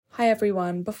Hi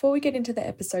everyone, before we get into the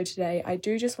episode today, I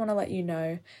do just want to let you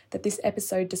know that this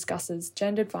episode discusses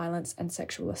gendered violence and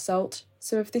sexual assault,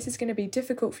 so if this is going to be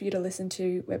difficult for you to listen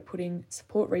to, we're putting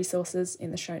support resources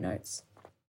in the show notes.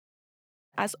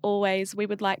 As always, we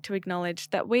would like to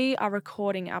acknowledge that we are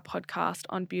recording our podcast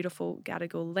on beautiful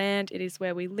Gadigal land. It is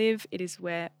where we live, it is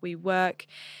where we work,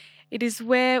 it is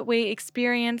where we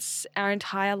experience our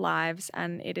entire lives,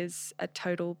 and it is a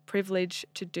total privilege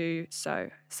to do so.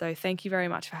 So thank you very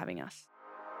much for having us.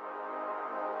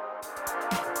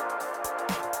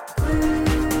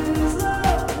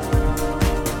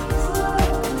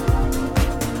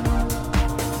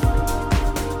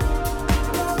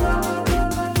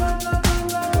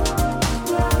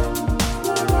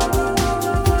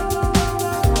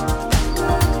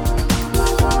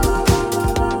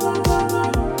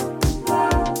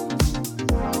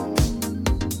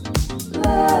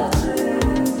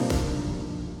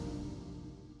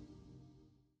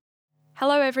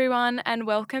 Hello everyone, and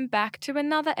welcome back to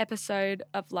another episode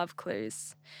of Love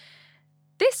Clues.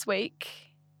 This week,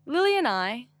 Lily and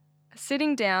I are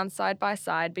sitting down side by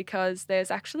side because there's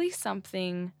actually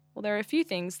there are a few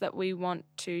things that we want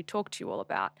to talk to you all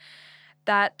about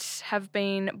that have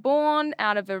been born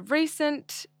out of a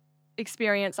recent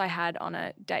experience I had on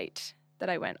a date that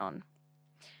I went on.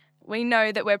 We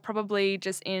know that we're probably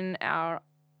just in our,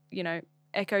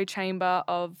 echo chamber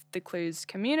of the Clues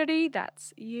community.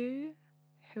 That's you,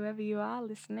 whoever you are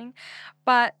listening.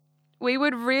 But we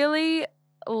would really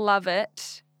love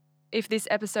it if this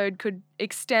episode could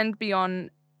extend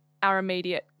beyond our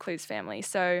immediate Clues family.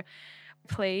 So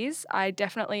please, I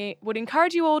definitely would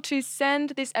encourage you all to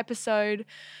send this episode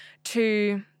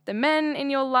to the men in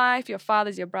your life, your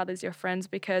fathers, your brothers, your friends,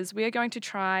 because we are going to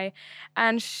try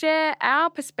and share our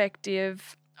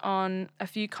perspective on a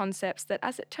few concepts that,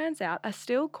 as it turns out, are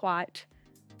still quite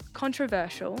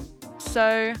controversial.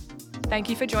 So thank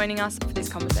you for joining us for this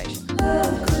conversation.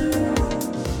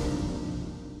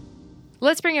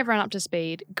 Let's bring everyone up to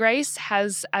speed. Grace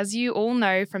has, as you all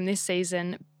know from this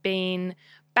season, been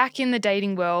back in the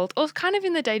dating world, or kind of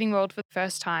in the dating world for the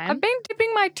first time. I've been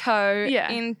dipping my toe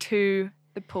into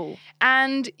the pool.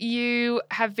 And you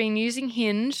have been using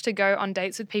Hinge to go on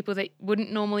dates with people that wouldn't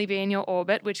normally be in your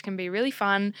orbit, which can be really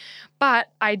fun. But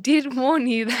I did warn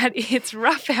you that it's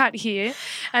rough out here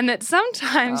and that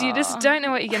sometimes you just don't know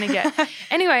what you're going to get.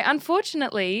 Anyway,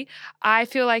 unfortunately, I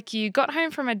feel like you got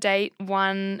home from a date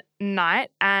one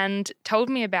night and told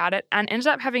me about it and ended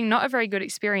up having not a very good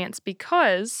experience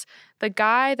because the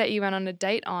guy that you went on a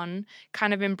date on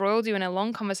kind of embroiled you in a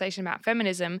long conversation about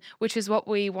feminism, which is what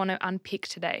we want to unpick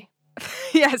today.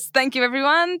 Yes, thank you,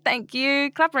 everyone. Thank you.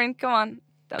 Clappering, come on.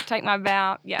 I'll take my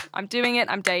bow. Yeah, I'm doing it.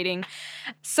 I'm dating.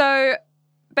 So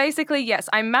basically, yes,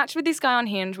 I matched with this guy on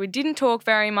Hinge. We didn't talk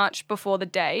very much before the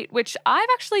date, which I've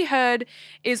actually heard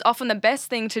is often the best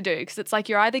thing to do because it's like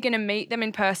you're either going to meet them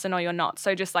in person or you're not.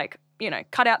 So just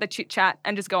cut out the chit chat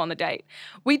and just go on the date.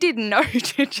 We did no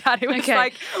chit chat. It was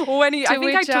like when I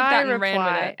think I took that and ran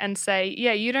with it. And say,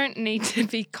 yeah, you don't need to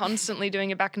be constantly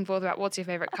doing a back and forth about what's your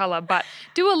favourite colour, but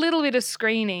do a little bit of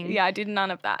screening. Yeah, I did none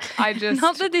of that. I just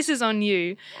not that this is on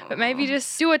you, but maybe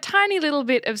just do a tiny little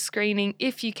bit of screening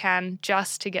if you can,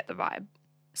 just to get the vibe.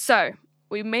 So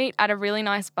we meet at a really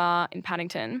nice bar in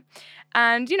Paddington,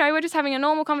 and we're just having a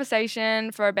normal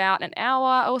conversation for about an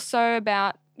hour or so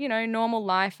about normal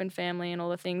life and family and all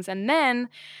the things. And then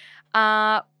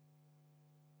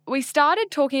we started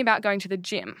talking about going to the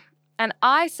gym. And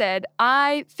I said,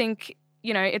 I think,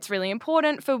 it's really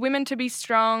important for women to be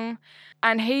strong.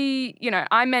 And he,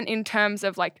 I meant in terms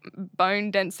of like bone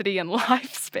density and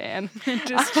lifespan.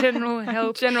 Just general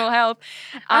health. General health.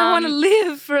 I want to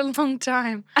live for a long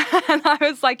time. And I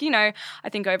was like, I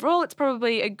think overall it's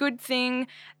probably a good thing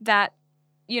that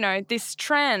this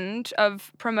trend of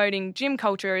promoting gym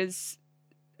culture is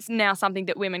now something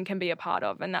that women can be a part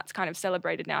of, and that's kind of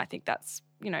celebrated now. I think that's,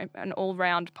 an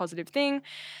all-round positive thing.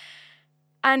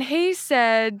 And he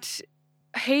said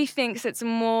he thinks it's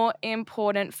more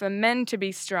important for men to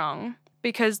be strong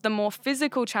because the more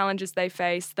physical challenges they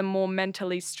face, the more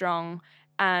mentally strong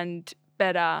and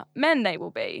better men they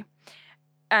will be.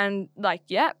 And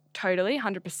totally,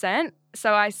 100%.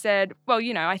 So I said, well,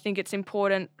 I think it's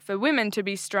important for women to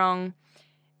be strong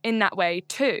in that way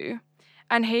too.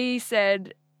 And he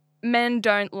said, men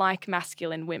don't like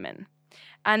masculine women.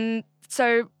 And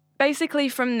so basically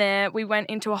from there, we went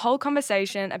into a whole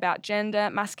conversation about gender,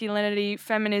 masculinity,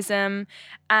 feminism,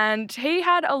 and he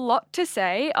had a lot to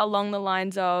say along the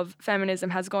lines of feminism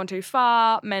has gone too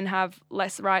far, men have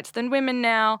less rights than women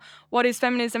now, what is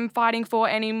feminism fighting for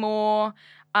anymore?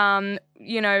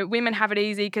 Women have it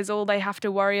easy because all they have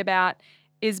to worry about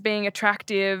is being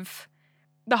attractive,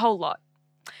 the whole lot.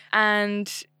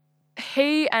 And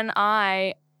he and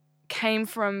I came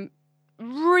from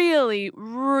really,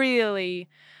 really,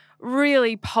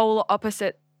 really polar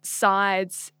opposite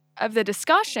sides of the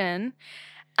discussion.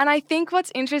 And I think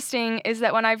what's interesting is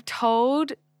that when I've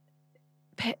told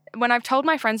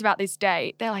my friends about this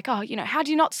date, they're like, oh, how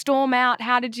do you not storm out?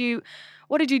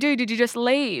 What did you do? Did you just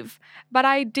leave? But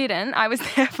I didn't. I was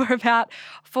there for about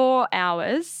 4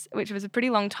 hours, which was a pretty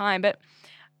long time. But,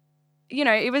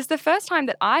 it was the first time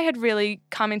that I had really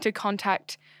come into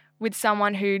contact with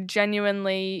someone who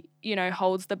genuinely,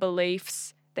 holds the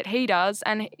beliefs that he does.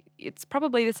 And it's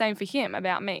probably the same for him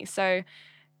about me. So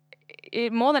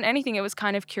more than anything, it was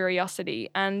kind of curiosity.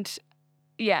 And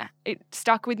yeah, it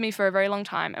stuck with me for a very long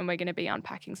time, and we're going to be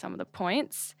unpacking some of the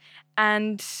points.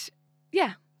 And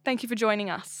yeah, thank you for joining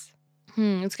us.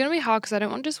 It's going to be hard because I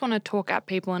don't just want to talk at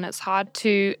people, and it's hard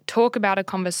to talk about a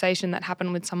conversation that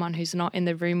happened with someone who's not in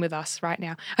the room with us right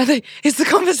now. Is the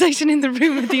conversation in the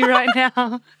room with you right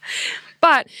now?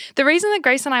 But the reason that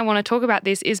Grace and I want to talk about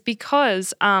this is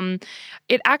because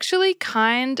it actually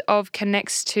kind of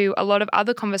connects to a lot of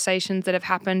other conversations that have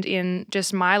happened in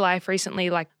just my life recently,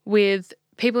 like with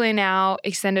people in our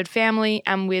extended family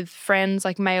and with friends,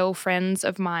 like male friends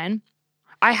of mine.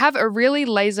 I have a really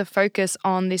laser focus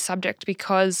on this subject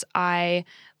because I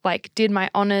did my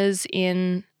honours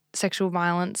in sexual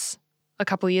violence a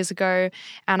couple of years ago,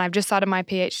 and I've just started my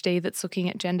PhD that's looking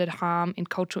at gendered harm in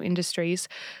cultural industries.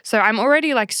 So I'm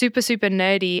already super, super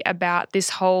nerdy about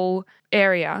this whole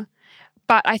area.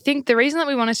 But I think the reason that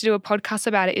we wanted to do a podcast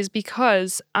about it is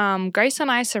because Grace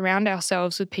and I surround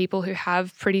ourselves with people who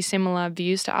have pretty similar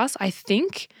views to us. I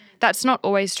think that's not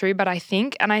always true, but I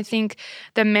think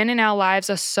the men in our lives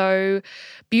are so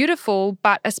beautiful,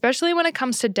 but especially when it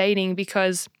comes to dating,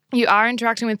 because you are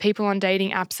interacting with people on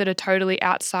dating apps that are totally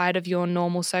outside of your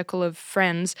normal circle of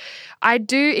friends. I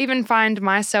do even find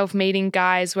myself meeting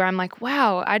guys where I'm like,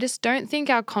 wow, I just don't think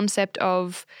our concept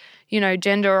of,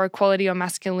 gender or equality or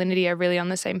masculinity are really on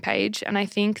the same page. And I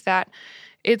think that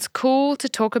it's cool to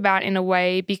talk about in a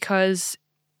way because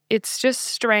it's just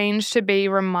strange to be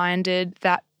reminded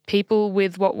that people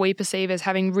with what we perceive as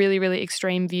having really, really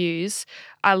extreme views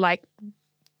are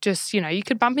just, you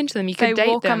could bump into them. You could date them.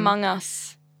 They walk among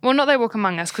us. Well, not they walk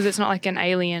among us because it's not like an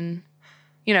alien.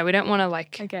 We don't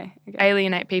want to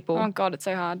alienate people. Oh, God, it's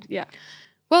so hard. Yeah.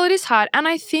 Well, it is hard. And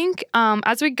I think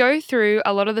as we go through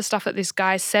a lot of the stuff that this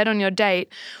guy said on your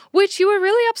date, which you were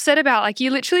really upset about,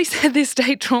 you literally said this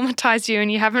date traumatized you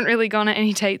and you haven't really gone on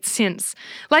any dates since.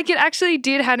 It actually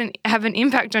did have an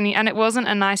impact on you, and it wasn't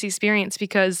a nice experience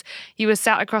because you were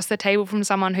sat across the table from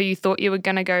someone who you thought you were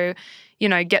going to go,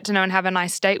 get to know and have a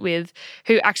nice date with,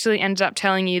 who actually ended up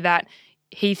telling you that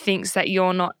he thinks that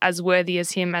you're not as worthy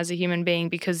as him as a human being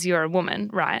because you're a woman,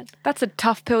 right? That's a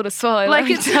tough pill to swallow.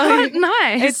 It's not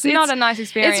nice. It's not a nice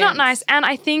experience. It's not nice. And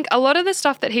I think a lot of the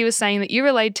stuff that he was saying that you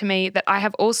relayed to me that I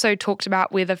have also talked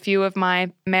about with a few of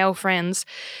my male friends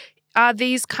are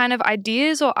these kind of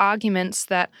ideas or arguments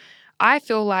that I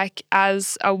feel like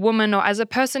as a woman or as a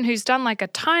person who's done a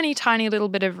tiny, tiny little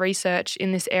bit of research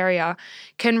in this area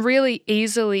can really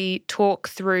easily talk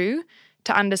through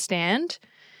to understand.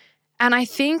 And I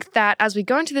think that as we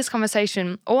go into this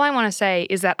conversation, all I want to say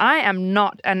is that I am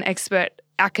not an expert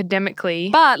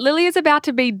academically. But Lily is about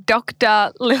to be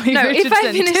Dr. Lily Richardson. If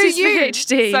I finish this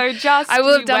PhD, I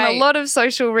will have done a lot of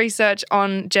social research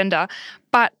on gender.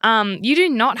 But you do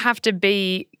not have to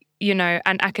be,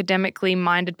 an academically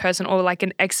minded person or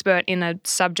an expert in a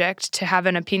subject to have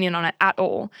an opinion on it at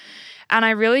all. And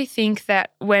I really think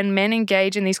that when men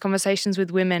engage in these conversations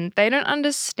with women, they don't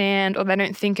understand or they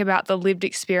don't think about the lived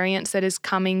experience that is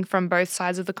coming from both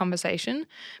sides of the conversation.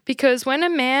 Because when a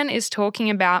man is talking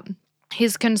about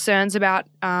his concerns about,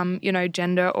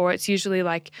 gender, or it's usually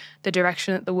the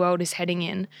direction that the world is heading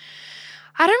in,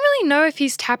 I don't really know if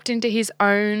he's tapped into his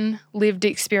own lived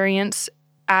experience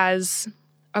as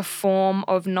a form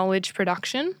of knowledge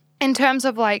production in terms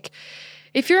of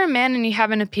if you're a man and you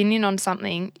have an opinion on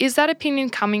something, is that opinion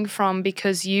coming from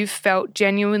because you've felt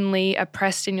genuinely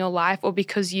oppressed in your life or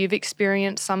because you've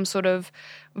experienced some sort of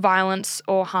violence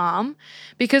or harm?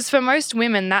 Because for most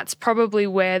women, that's probably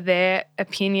where their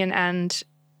opinion and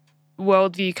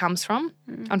worldview comes from,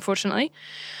 unfortunately.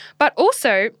 But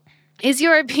also, is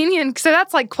your opinion, so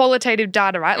that's qualitative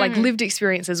data, right? Lived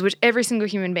experiences, which every single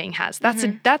human being has. That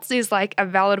is a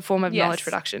valid form of knowledge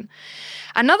production.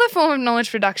 Another form of knowledge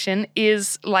production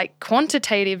is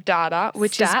quantitative data,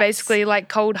 which is basically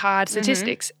cold hard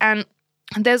statistics. And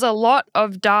there's a lot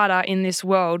of data in this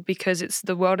world because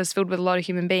the world is filled with a lot of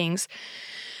human beings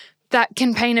that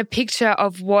can paint a picture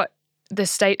of what the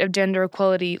state of gender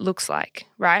equality looks like,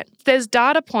 right? There's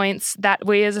data points that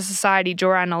we as a society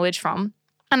draw our knowledge from.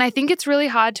 And I think it's really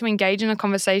hard to engage in a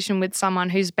conversation with someone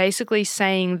who's basically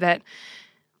saying that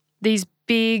these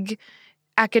big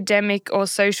academic or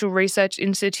social research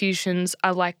institutions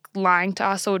are like lying to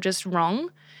us or just wrong.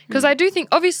 Because I do think,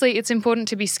 obviously, it's important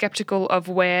to be skeptical of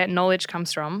where knowledge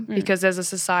comes from because as a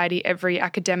society, every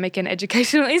academic and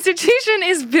educational institution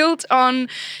is built on,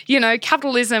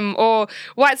 capitalism or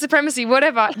white supremacy,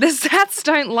 whatever. The stats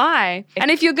don't lie.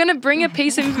 And if you're going to bring a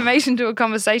piece of information to a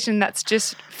conversation that's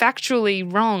just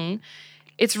factually wrong,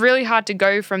 it's really hard to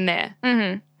go from there.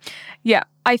 Mm-hmm. Yeah,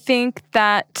 I think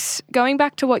that going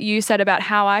back to what you said about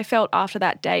how I felt after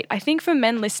that date, I think for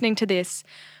men listening to this,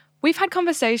 we've had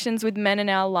conversations with men in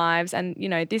our lives and,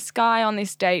 this guy on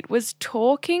this date was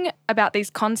talking about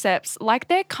these concepts like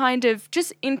they're kind of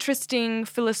just interesting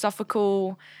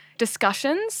philosophical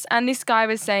discussions. And this guy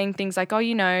was saying things like,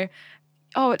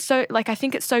 it's so, I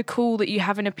think it's so cool that you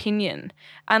have an opinion.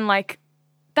 And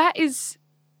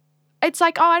it's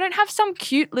like, I don't have some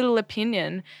cute little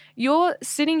opinion. You're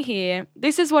sitting here.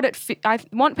 This is what I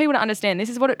want people to understand. This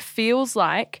is what it feels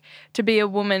like to be a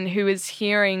woman who is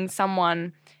hearing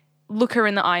someone look her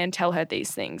in the eye and tell her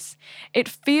these things. It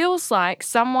feels like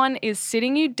someone is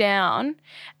sitting you down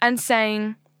and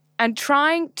saying, and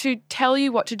trying to tell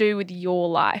you what to do with your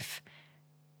life.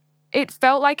 It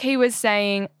felt like he was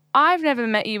saying, I've never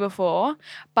met you before,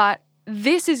 but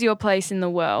this is your place in the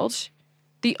world.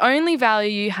 The only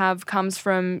value you have comes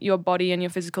from your body and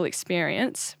your physical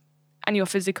experience and your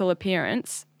physical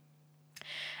appearance.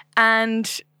 And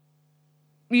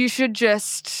you should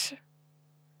just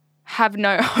have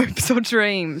no hopes or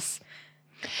dreams.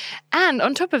 And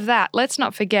on top of that, let's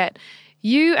not forget,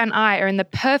 you and I are in the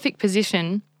perfect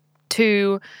position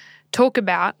to talk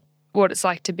about what it's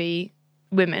like to be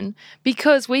women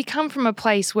because we come from a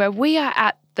place where we are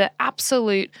at the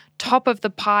absolute top of the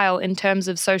pile in terms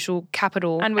of social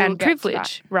capital and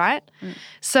privilege, right?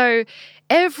 So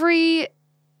every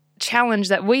challenge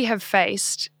that we have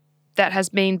faced that has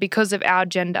been because of our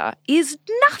gender is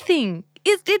nothing.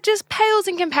 It just pales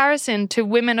in comparison to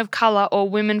women of colour or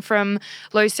women from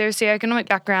low socioeconomic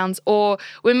backgrounds or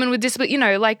women with disability.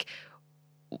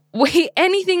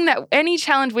 Any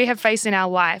challenge we have faced in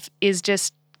our life is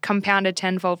just compounded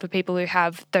tenfold for people who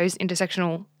have those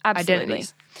intersectional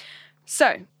identities.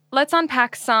 So let's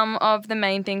unpack some of the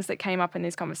main things that came up in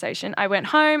this conversation. I went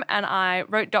home and I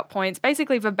wrote dot points,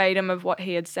 basically verbatim of what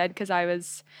he had said because I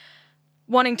was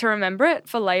wanting to remember it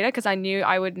for later because I knew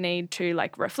I would need to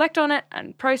reflect on it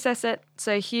and process it.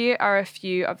 So here are a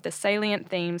few of the salient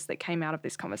themes that came out of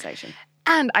this conversation.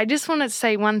 And I just wanted to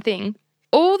say one thing.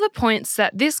 All the points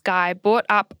that this guy brought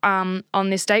up on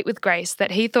this date with Grace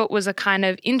that he thought was a kind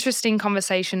of interesting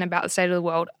conversation about the state of the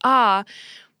world are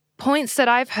points that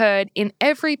I've heard in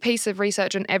every piece of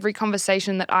research and every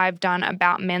conversation that I've done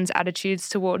about men's attitudes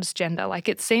towards gender.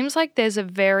 It seems like there's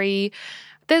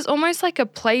almost like a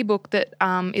playbook that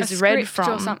is read from.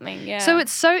 Or something, yeah. So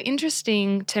it's so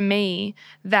interesting to me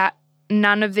that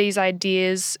none of these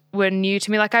ideas were new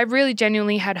to me. I really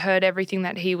genuinely had heard everything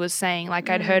that he was saying.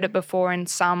 I'd heard it before in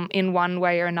one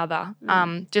way or another,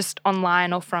 just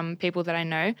online or from people that I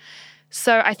know.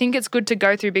 So I think it's good to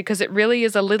go through because it really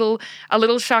is a little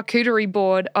charcuterie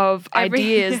board of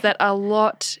ideas that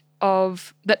resonates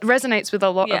with a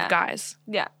lot of guys.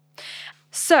 Yeah.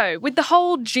 So with the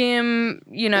whole gym,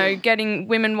 getting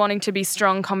women wanting to be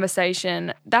strong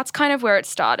conversation, that's kind of where it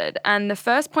started. And the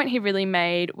first point he really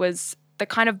made was the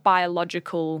kind of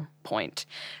biological point.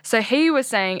 So he was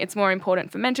saying it's more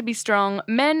important for men to be strong.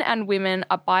 Men and women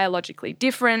are biologically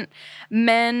different.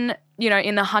 Men,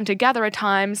 in the hunter-gatherer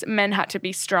times, men had to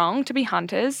be strong to be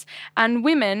hunters. And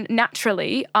women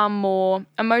naturally are more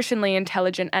emotionally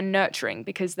intelligent and nurturing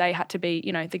because they had to be,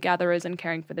 the gatherers and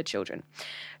caring for the children.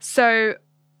 So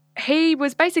he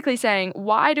was basically saying,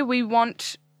 why do we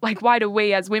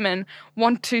as women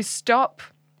want to stop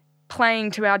playing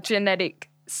to our genetic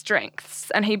strengths?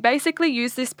 And he basically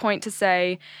used this point to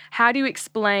say, how do you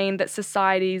explain that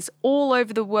societies all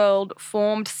over the world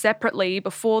formed separately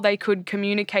before they could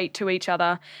communicate to each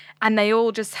other and they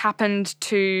all just happened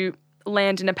to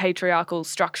land in a patriarchal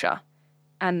structure?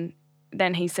 And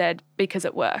then he said, because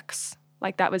it works.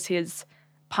 That was his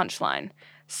punchline.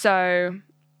 So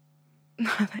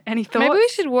any thoughts? Maybe we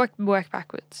should work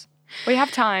backwards. We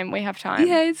have time.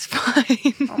 Yeah, it's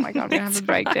fine. Oh my God, we have a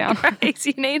breakdown. Grace,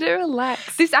 you need to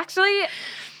relax.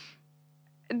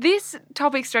 This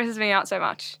topic stresses me out so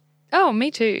much. Oh,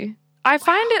 me too. I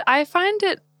find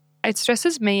it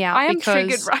stresses me out. I am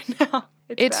triggered right now.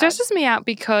 It stresses me out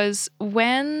because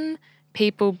when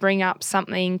people bring up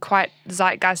something quite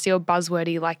zeitgeisty or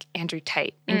buzzwordy like Andrew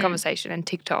Tate in conversation and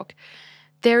TikTok,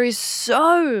 there is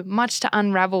so much to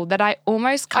unravel that I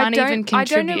almost can't even contribute. I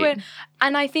don't know where,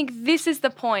 and I think this is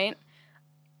the point.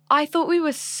 I thought we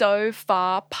were so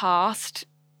far past,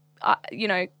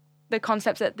 the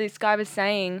concepts that this guy was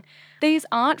saying. These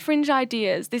aren't fringe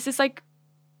ideas. This is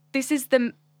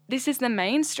the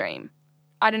mainstream.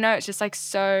 I don't know. It's just like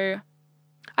so.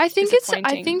 I think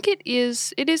it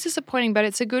is disappointing, but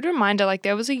it's a good reminder. Like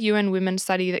there was a UN Women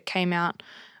study that came out.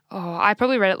 Oh, I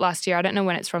probably read it last year. I don't know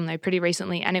when it's from though, pretty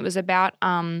recently. And it was about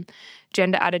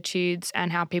gender attitudes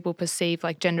and how people perceive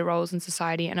like gender roles in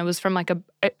society. And it was from like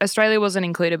Australia wasn't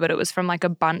included, but it was from like a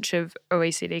bunch of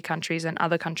OECD countries and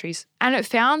other countries. And it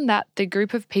found that the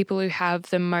group of people who have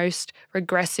the most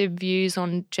regressive views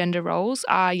on gender roles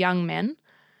are young men.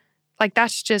 Like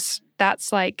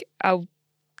that's like a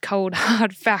cold,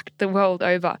 hard fact the world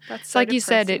over. That's so like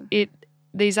depressing. You said,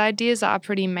 these ideas are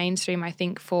pretty mainstream, I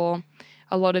think, for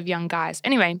a lot of young guys.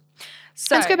 Anyway,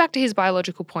 so let's go back to his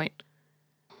biological point.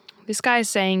 This guy is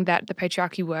saying that the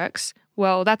patriarchy works.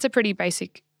 Well, that's a pretty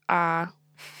basic that's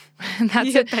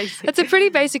a pretty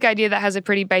basic idea that has a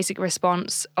pretty basic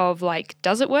response of like,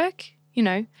 does it work? You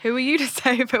know. Who are you to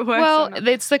say if it works well, or not?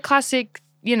 It's the classic,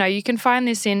 you can find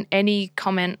this in any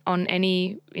comment on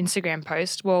any Instagram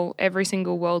post. Well, every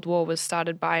single world war was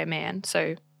started by a man.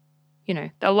 So,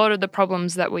 a lot of the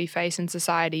problems that we face in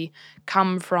society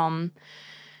come from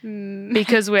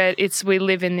because we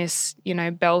live in this,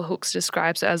 Bell Hooks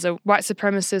describes it as a white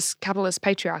supremacist capitalist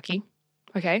patriarchy.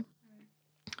 Okay.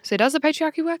 So does the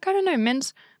patriarchy work? I don't know.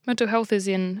 Men's mental health is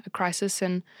in a crisis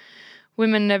and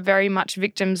women are very much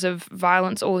victims of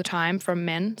violence all the time from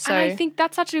men. So and I think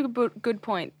that's such a good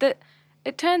point that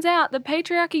it turns out the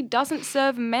patriarchy doesn't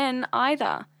serve men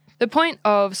either.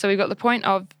 we've got the point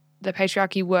of the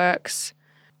patriarchy works.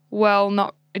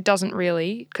 Well, it doesn't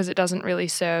really, because it doesn't really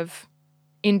serve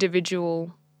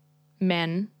individual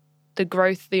men, the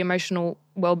growth, the emotional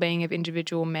well-being of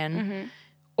individual men,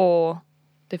 or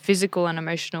the physical and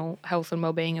emotional health and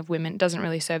well-being of women. It doesn't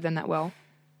really serve them that well.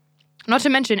 Not to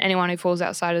mention anyone who falls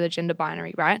outside of the gender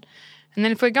binary, right? And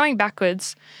then if we're going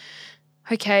backwards,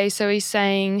 okay, so he's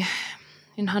saying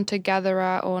in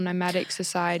hunter-gatherer or nomadic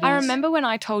societies. I remember when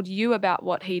I told you about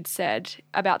what he'd said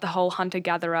about the whole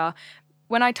hunter-gatherer.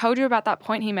 When I told you about that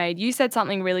point he made, you said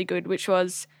something really good, which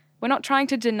was, we're not trying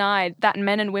to deny that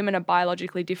men and women are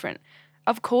biologically different.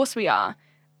 Of course we are.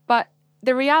 But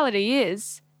the reality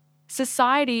is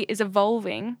society is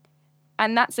evolving,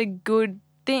 and that's a good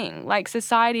thing. Like,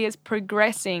 society is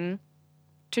progressing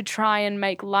to try and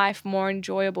make life more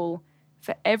enjoyable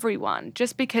for everyone.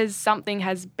 Just because something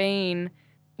has been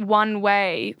one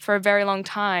way for a very long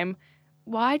time,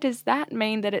 why does that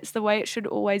mean that it's the way it should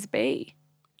always be?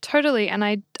 Totally. And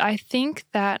I think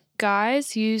that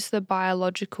guys use the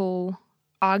biological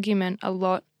argument a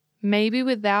lot, maybe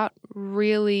without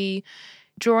really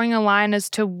drawing a line as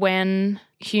to when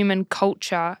human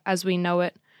culture as we know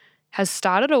it has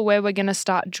started or where we're going to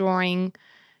start drawing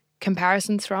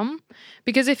comparisons from.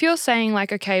 Because if you're saying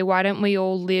like, okay, why don't we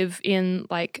all live in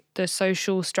like the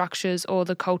social structures or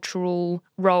the cultural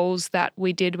roles that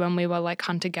we did when we were like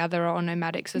hunter-gatherer or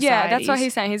nomadic societies? Yeah, that's what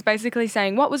he's saying. He's basically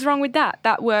saying, what was wrong with that?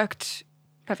 That worked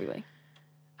perfectly.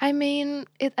 I mean,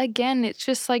 it's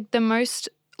just like the most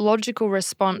logical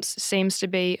response seems to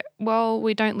be, well,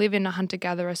 we don't live in a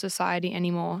hunter-gatherer society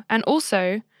anymore. And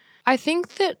also, I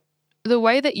think that the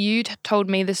way that you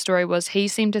told me the story was he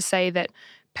seemed to say that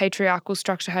patriarchal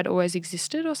structure had always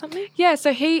existed or something? Yeah,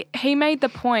 so he made the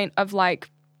point of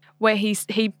like where he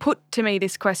put to me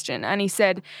this question and he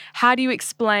said, how do you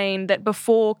explain that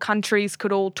before countries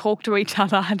could all talk to each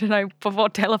other, I don't know, before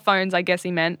telephones, I guess he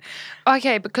meant.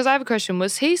 Okay, because I have a question.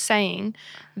 Was he saying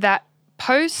that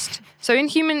so in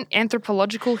human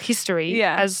anthropological history,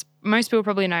 as most people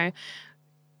probably know,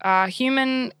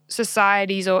 human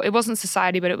societies, or it wasn't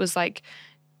society, but it was like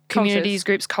communities,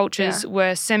 groups, cultures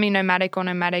were semi-nomadic or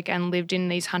nomadic and lived in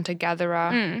these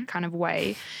hunter-gatherer kind of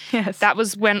way. Yes. That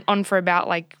went on for about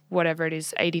like whatever it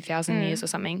is, 80,000 years or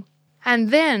something. And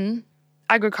then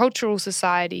agricultural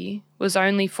society was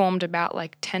only formed about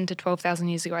like 10 to 12,000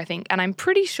 years ago, I think. And I'm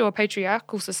pretty sure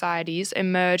patriarchal societies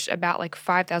emerged about like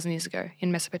 5,000 years ago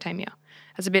in Mesopotamia.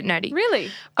 That's a bit nerdy. Really?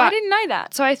 But, I didn't know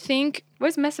that. So I think...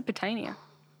 Where's Mesopotamia?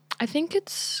 I think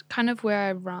it's kind of where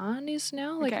Iran is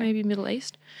now, like Okay. maybe Middle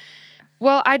East.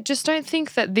 Well, I just don't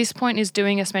think that this point is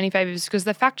doing us many favors because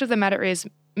the fact of the matter is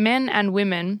men and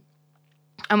women,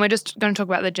 and we're just going to talk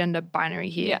about the gender binary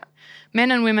here. Yeah.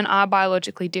 Men and women are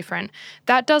biologically different.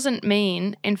 That doesn't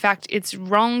mean, in fact, it's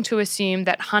wrong to assume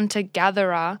that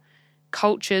hunter-gatherer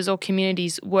cultures or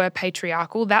communities were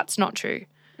patriarchal. That's not true.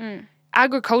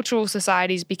 Agricultural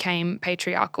societies became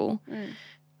patriarchal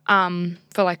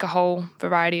for like a whole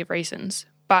variety of reasons.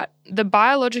 But the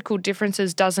biological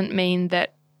differences doesn't mean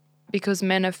that because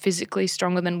men are physically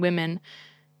stronger than women,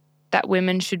 that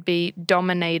women should be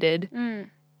dominated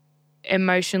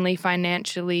emotionally,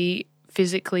 financially,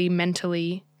 physically,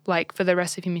 mentally, like for the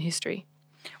rest of human history.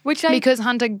 Because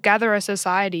hunter-gatherer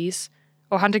societies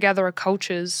or hunter-gatherer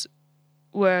cultures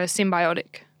were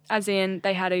symbiotic. As in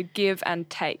they had a give and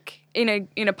take in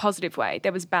a positive way.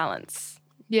 There was balance.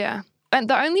 Yeah. And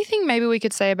the only thing maybe we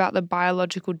could say about the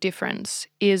biological difference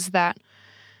is that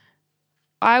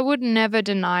I would never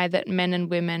deny that men and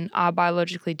women are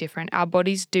biologically different. Our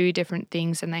bodies do different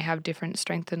things and they have different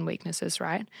strengths and weaknesses,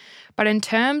 right? But in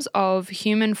terms of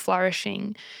human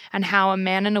flourishing and how a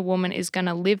man and a woman is going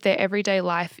to live their everyday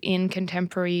life in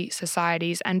contemporary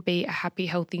societies and be a happy,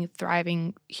 healthy,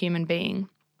 thriving human being,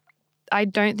 I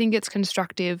don't think it's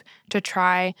constructive to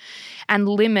try and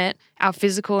limit our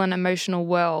physical and emotional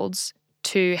worlds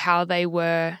to how they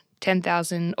were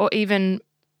 10,000 or even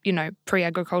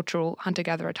pre-agricultural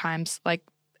hunter-gatherer times, like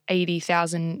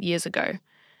 80,000 years ago.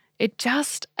 It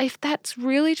just, if that's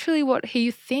really truly what he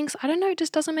thinks, I don't know, it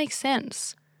just doesn't make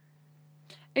sense.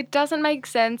 It doesn't make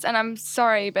sense, and I'm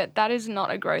sorry, but that is not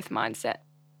a growth mindset,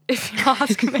 if you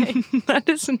ask me. That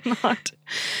is not.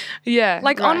 Yeah.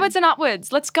 Like, right. Onwards and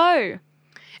upwards. Let's go.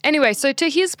 Anyway, so to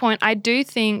his point, I do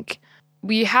think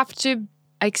we have to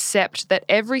accept that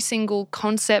every single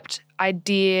concept,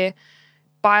 idea,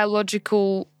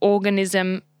 biological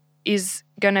organism is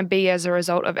going to be as a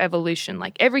result of evolution.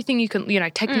 Like everything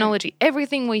technology,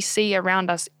 everything we see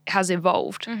around us has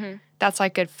evolved. That's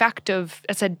like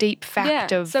it's a deep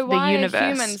fact of the universe. So why are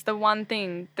humans the one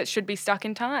thing that should be stuck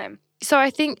in time? So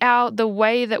I think the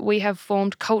way that we have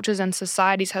formed cultures and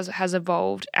societies has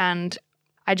evolved, and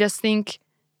I just think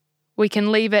we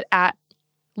can leave it at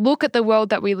look at the world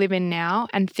that we live in now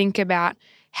and think about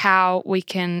how we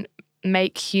can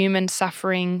make human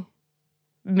suffering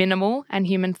minimal and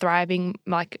human thriving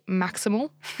like maximal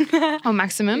or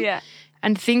maximum. Yeah.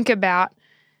 And think about,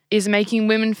 is making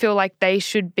women feel like they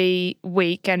should be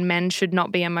weak and men should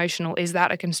not be emotional, is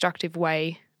that a constructive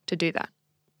way to do that?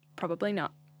 Probably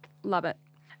not. Love it.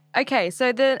 Okay,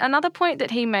 so another point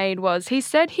that he made was he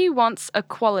said he wants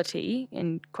equality,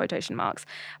 in quotation marks,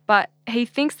 but he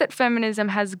thinks that feminism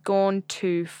has gone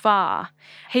too far.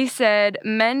 He said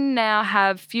men now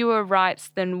have fewer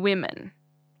rights than women.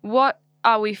 What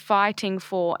are we fighting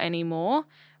for anymore?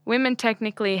 Women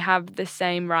technically have the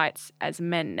same rights as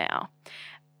men now.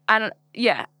 And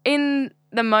yeah, in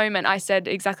the moment I said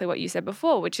exactly what you said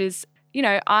before, which is,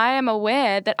 I am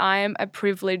aware that I am a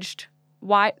privileged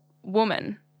white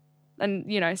woman. And,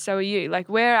 so are you. Like,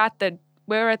 we're at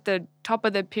the top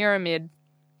of the pyramid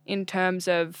in terms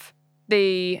of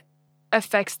the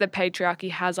effects that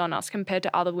patriarchy has on us compared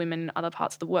to other women in other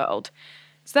parts of the world.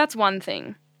 So that's one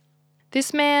thing.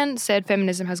 This man said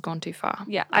feminism has gone too far.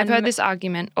 Yeah. I've heard this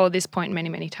argument or this point many,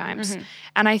 many times.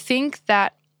 And I think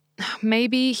that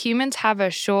maybe humans have a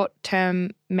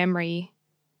short-term memory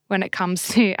when it comes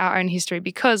to our own history,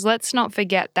 because let's not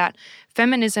forget that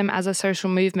feminism as a social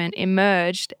movement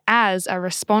emerged as a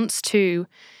response to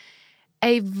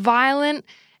a violent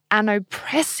and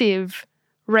oppressive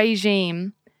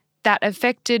regime that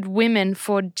affected women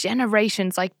for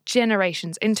generations,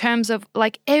 in terms of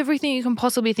like everything you can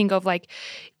possibly think of, like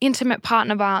intimate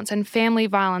partner violence and family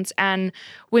violence and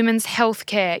women's health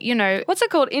care, What's it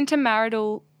called?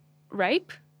 Intermarital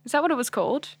rape? Is that what it was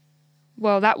called?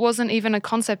 Well, that wasn't even a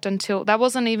concept that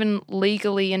wasn't even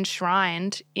legally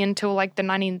enshrined until like the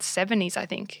 1970s, I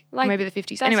think, or maybe the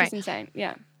 50s. That's anyway, just insane.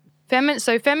 Yeah.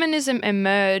 So feminism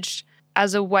emerged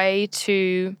as a way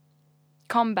to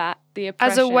combat the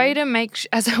oppression, as a way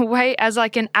to as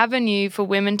like an avenue for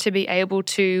women to be able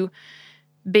to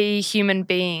be human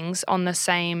beings on the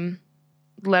same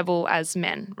level as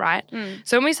men, right?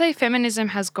 So when we say feminism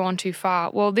has gone too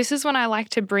far, well, this is when I like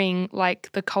to bring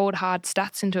like the cold hard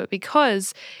stats into it,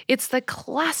 because it's the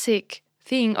classic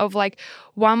thing of like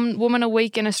 1 woman a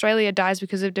week in Australia dies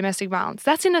because of domestic violence.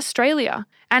 That's in Australia.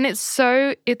 And it's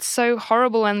so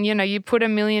horrible. And, you put a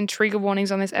million trigger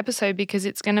warnings on this episode because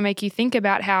it's going to make you think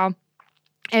about how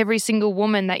every single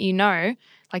woman that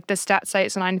like the stats say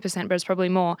it's 90%, but it's probably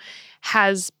more,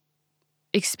 has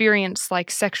experience like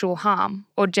sexual harm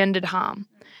or gendered harm.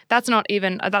 That's not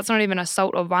even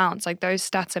assault or violence. Like those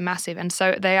stats are massive, and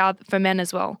so they are for men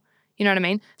as well. You know what I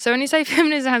mean? So when you say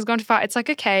feminism has gone too far, it's like,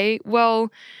 okay,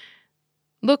 well,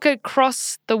 look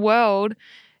across the world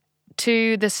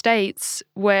to the States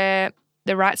where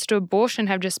the rights to abortion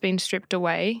have just been stripped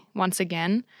away once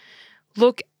again.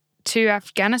 look to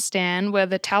Afghanistan, where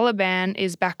the Taliban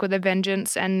is back with a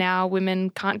vengeance and now women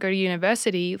can't go to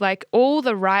university, like all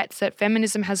the rights that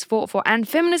feminism has fought for, and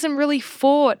feminism really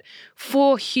fought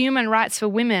for human rights for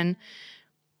women,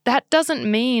 that doesn't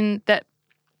mean that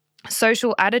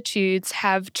social attitudes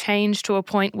have changed to a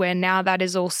point where now that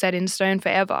is all set in stone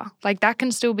forever. Like that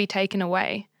can still be taken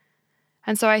away.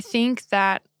 And so I think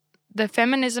that the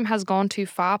feminism has gone too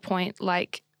far point,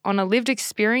 like on a lived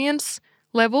experience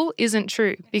level, isn't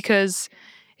true. Because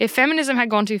if feminism had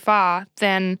gone too far,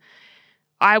 then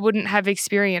I wouldn't have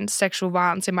experienced sexual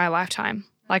violence in my lifetime.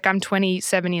 Like I'm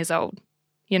 27 years old,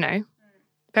 you know.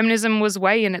 Feminism was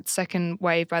way in its second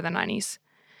wave by the 90s.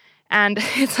 And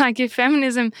it's like if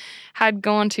feminism had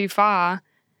gone too far,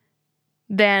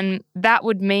 then that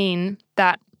would mean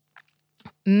that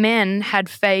men had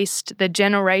faced the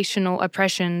generational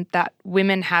oppression that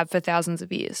women have for thousands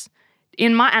of years.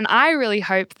 And I really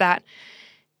hope that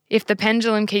if the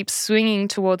pendulum keeps swinging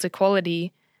towards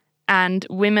equality and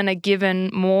women are given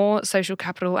more social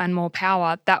capital and more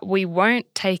power, that we won't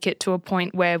take it to a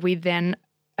point where we then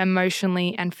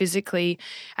emotionally and physically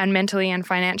and mentally and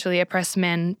financially oppress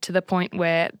men to the point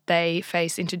where they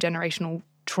face intergenerational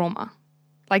trauma.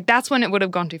 Like that's when it would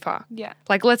have gone too far. Yeah.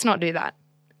 Like let's not do that.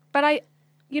 But I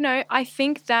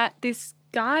think that this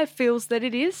guy feels that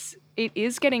it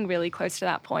is getting really close to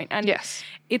that point. And yes,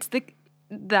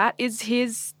 that is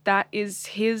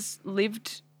his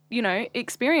lived,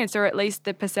 experience, or at least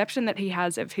the perception that he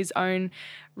has of his own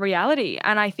reality.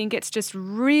 And I think it's just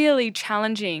really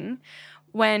challenging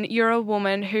when you're a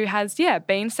woman who has,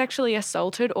 been sexually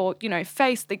assaulted or,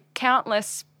 faced the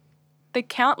countless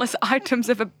items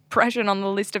of oppression on the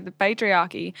list of the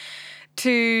patriarchy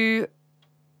to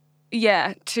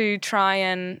try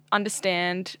and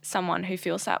understand someone who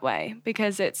feels that way,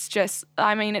 because it's just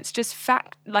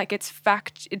fact,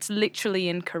 it's literally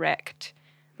incorrect.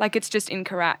 Like it's just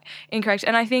incorrect.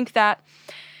 And I think that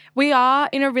we are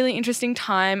in a really interesting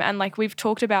time, and like we've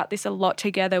talked about this a lot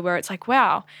together, where it's like,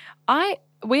 wow,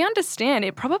 we understand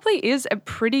it probably is a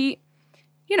pretty,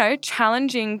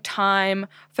 challenging time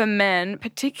for men,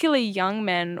 particularly young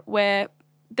men, where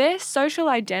their social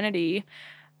identity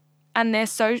and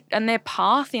their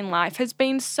path in life has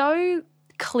been so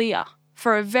clear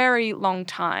for a very long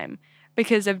time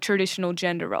because of traditional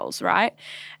gender roles, right?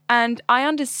 And I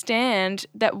understand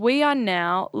that we are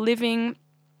now living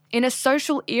in a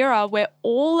social era where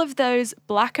all of those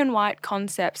black and white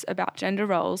concepts about gender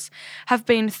roles have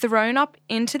been thrown up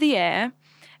into the air,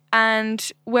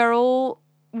 and we're all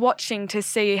watching to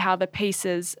see how the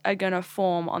pieces are going to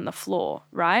form on the floor,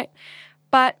 right?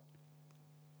 But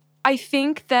I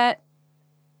think that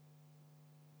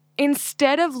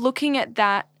instead of looking at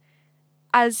that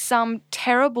as some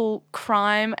terrible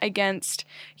crime against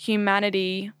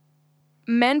humanity,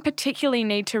 men particularly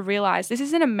need to realize this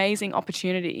is an amazing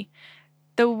opportunity.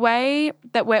 The way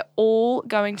that we're all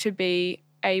going to be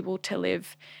able to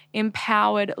live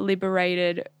empowered,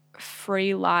 liberated,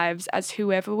 free lives as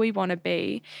whoever we want to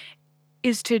be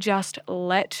is to just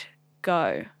let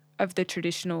go of the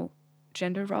traditional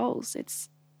gender roles.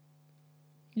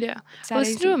 I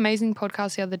listened to an amazing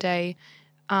podcast the other day.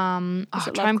 I'll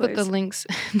try and put the links.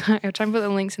 I'll try and put the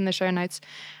links in the show notes.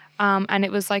 And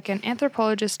it was like an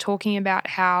anthropologist talking about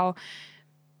how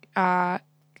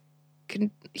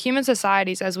human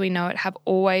societies, as we know it, have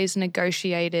always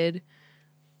negotiated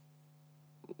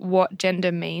what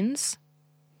gender means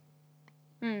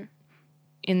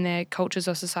in their cultures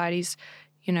or societies.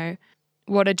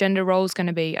 What a gender role is going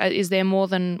to be. Is there more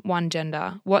than one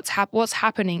gender? What's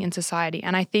happening in society?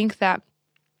 And I think that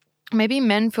maybe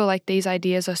men feel like these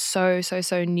ideas are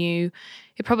so new.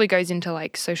 It probably goes into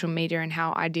like social media and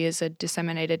how ideas are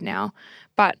disseminated now.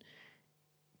 But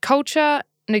culture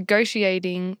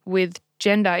negotiating with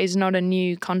gender is not a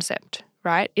new concept,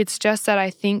 right? It's just that I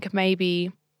think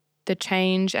maybe the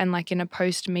change and like in a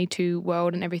post-Me Too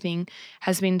world and everything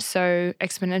has been so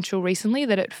exponential recently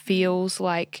that it feels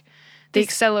like the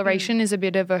acceleration is a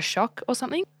bit of a shock or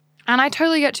something. And I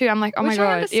totally get to. I'm like, oh my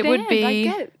God, it would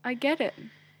be. I get it.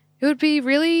 It would be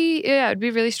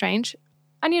really strange.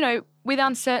 And with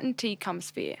uncertainty comes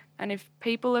fear. And if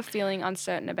people are feeling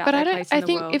uncertain about their place in the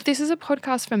world. I think if this is a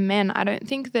podcast for men, I don't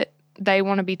think that they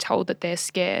want to be told that they're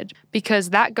scared, because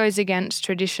that goes against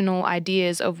traditional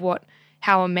ideas of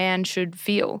how a man should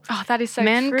feel. Oh, that is so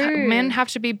true. Men have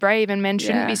to be brave, and men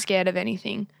shouldn't be scared of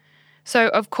anything. So,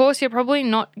 of course, you're probably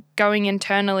not going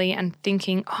internally and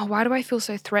thinking, oh, why do I feel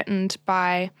so threatened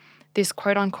by this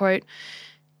quote-unquote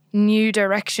new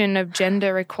direction of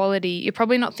gender equality? You're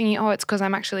probably not thinking, oh, it's because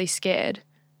I'm actually scared.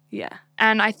 Yeah.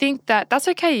 And I think that that's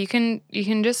okay. You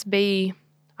can just be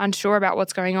unsure about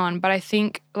what's going on. But I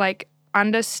think like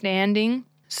understanding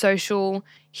social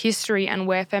history and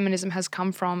where feminism has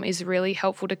come from is really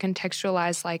helpful to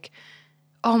contextualize, like,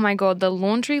 oh my God, the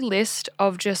laundry list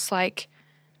of just like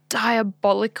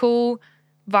diabolical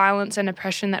violence and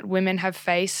oppression that women have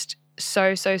faced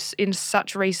so in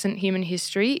such recent human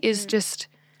history is just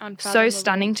so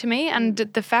stunning to me. And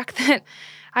the fact that,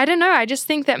 I don't know, I just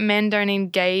think that men don't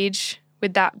engage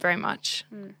with that very much.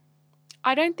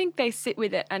 I don't think they sit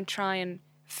with it and try and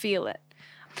feel it.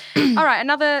 All right,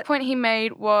 another point he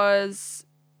made was,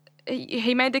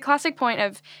 he made the classic point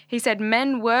of, he said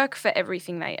men work for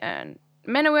everything they earn.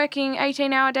 Men are working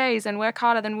 18-hour days and work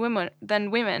harder than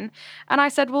women. And I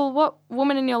said, well, what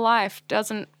woman in your life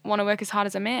doesn't want to work as hard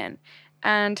as a man?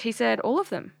 And he said, all of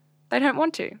them. They don't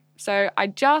want to. So I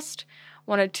just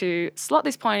wanted to slot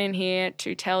this point in here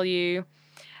to tell you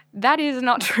that is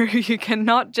not true. You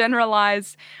cannot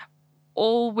generalize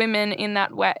all women in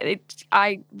that way.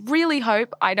 I really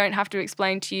hope I don't have to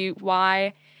explain to you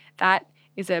why that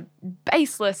is a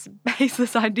baseless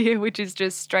idea, which is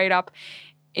just straight up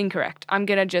incorrect. I'm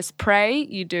going to just pray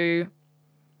you do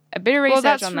a bit of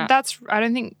research on that. I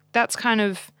don't think that's kind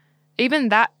of, even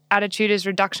that attitude is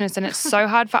reductionist, and it's so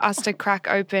hard for us to crack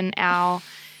open our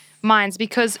minds,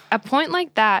 because a point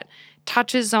like that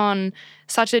touches on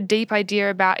such a deep idea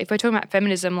about, if we're talking about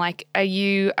feminism, like, are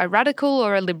you a radical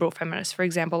or a liberal feminist, for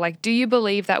example? Like, do you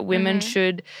believe that women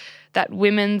that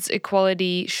women's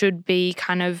equality should be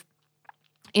kind of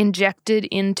injected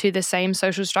into the same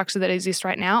social structure that exists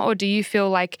right now? Or do you feel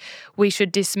like we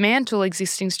should dismantle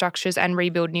existing structures and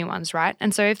rebuild new ones, right?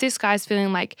 And so if this guy's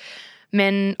feeling like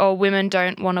men or women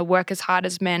don't want to work as hard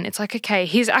as men, it's like, okay,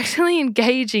 he's actually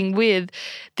engaging with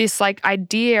this like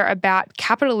idea about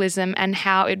capitalism and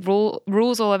how it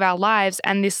rules all of our lives,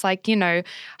 and this like, you know,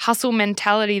 hustle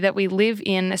mentality that we live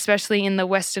in, especially in the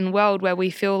Western world, where we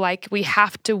feel like we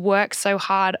have to work so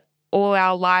hard all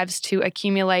our lives to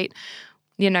accumulate,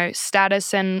 you know,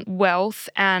 status and wealth.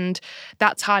 And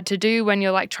that's hard to do when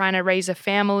you're like trying to raise a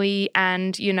family,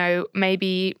 and, you know,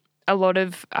 maybe a lot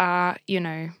of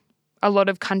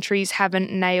countries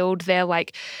haven't nailed their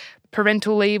like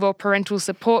parental leave or parental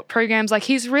support programs. Like,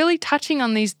 he's really touching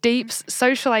on these deep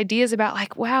social ideas about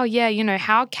like, wow, yeah, you know,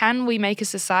 how can we make a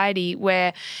society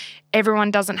where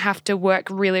everyone doesn't have to work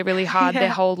really, really hard their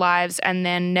whole lives and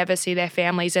then never see their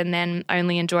families and then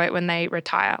only enjoy it when they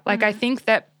retire? Like, I think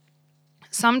that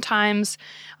sometimes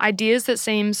ideas that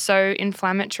seem so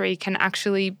inflammatory can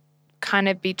actually kind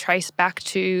of be traced back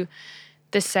to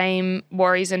the same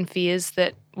worries and fears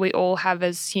that we all have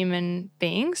as human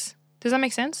beings. Does that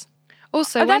make sense?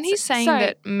 Also, when he's saying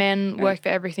that men work for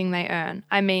everything they earn,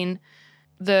 I mean,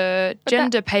 the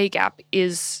gender pay gap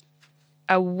is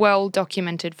a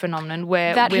well-documented phenomenon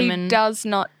where that women... he does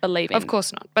not believe in. Of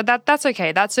course not. But that's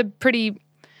okay. That's a pretty...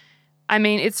 I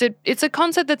mean, it's a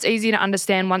concept that's easy to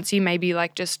understand once you maybe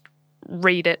like just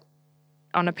read it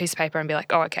on a piece of paper and be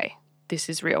like, oh, okay, this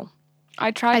is real.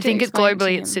 I think it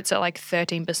globally it sits at like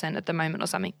 13% at the moment or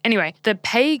something. Anyway, the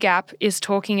pay gap is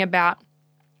talking about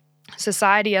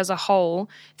society as a whole.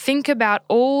 Think about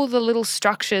all the little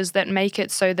structures that make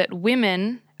it so that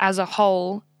women as a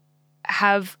whole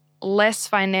have less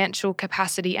financial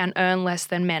capacity and earn less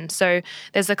than men. So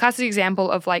there's a classic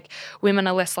example of like women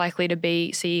are less likely to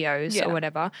be CEOs or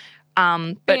whatever.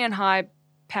 But being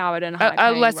high-powered and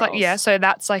high-paying roles. So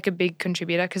that's like a big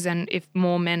contributor, because then if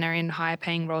more men are in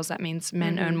higher-paying roles, that means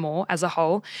men earn more as a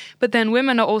whole. But then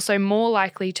women are also more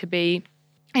likely to be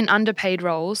in underpaid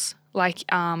roles, like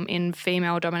in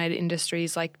female-dominated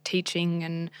industries like teaching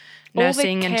and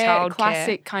nursing and childcare.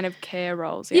 Classic kind of care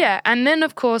roles. Yeah, and then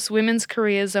of course women's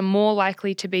careers are more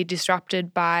likely to be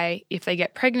disrupted by if they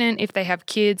get pregnant, if they have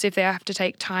kids, if they have to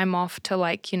take time off to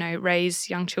like, you know, raise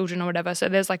young children or whatever. So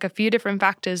there's like a few different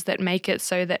factors that make it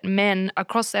so that men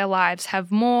across their lives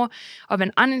have more of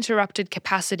an uninterrupted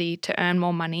capacity to earn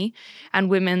more money, and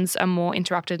women's are more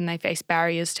interrupted and they face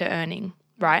barriers to earning,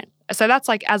 right? So that's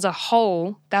like as a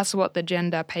whole, that's what the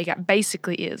gender pay gap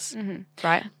basically is,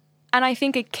 right? And I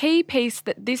think a key piece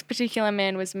that this particular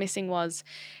man was missing was,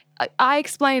 I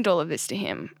explained all of this to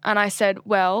him and I said,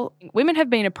 well, women have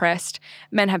been oppressed,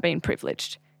 men have been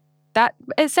privileged. That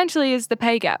essentially is the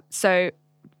pay gap. So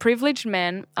privileged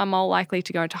men are more likely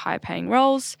to go into higher paying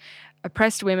roles,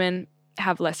 oppressed women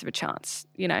have less of a chance,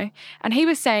 you know? And he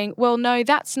was saying, well, no,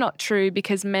 that's not true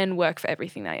because men work for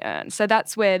everything they earn. So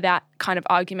that's where that kind of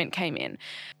argument came in.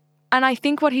 And I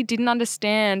think what he didn't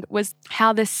understand was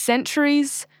how the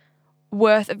centuries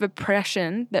worth of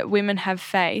oppression that women have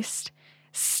faced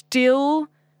still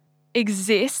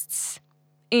exists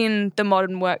in the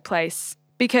modern workplace.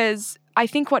 Because I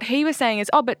think what he was saying is,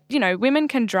 but, women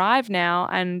can drive now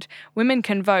and women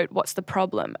can vote. What's the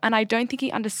problem? And I don't think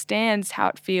he understands how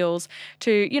it feels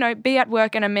to, be at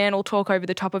work and a man will talk over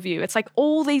the top of you. It's like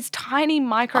all these tiny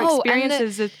micro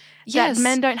experiences that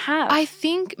men don't have. I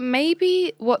think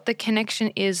maybe what the connection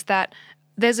is that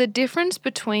there's a difference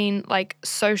between like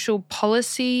social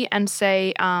policy and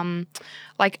say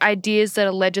like ideas that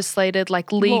are legislated,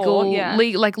 like legal,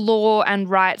 like law and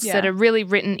rights that are really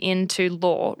written into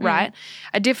law, right?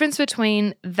 A difference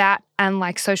between that and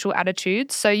like social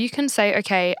attitudes. So you can say,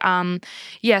 okay,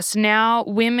 yes, now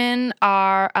women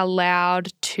are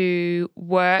allowed to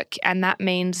work and that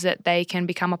means that they can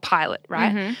become a pilot,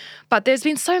 right? Mm-hmm. But there's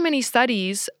been so many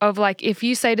studies of like if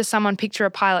you say to someone, picture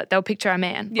a pilot, they'll picture a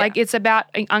man. Yeah. Like it's about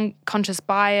unconscious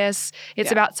bias.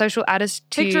 It's about social attitudes.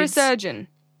 Picture a surgeon.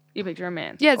 You picture a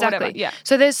man. Yeah, exactly. Yeah.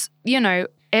 So there's,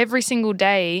 every single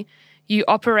day you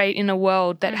operate in a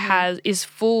world that is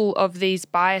full of these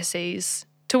biases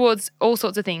towards all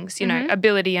sorts of things,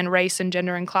 ability and race and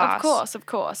gender and class. Of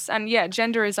course. And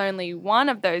gender is only one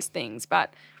of those things,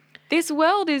 but this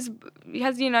world has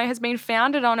been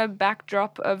founded on a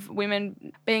backdrop of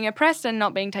women being oppressed and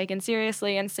not being taken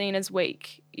seriously and seen as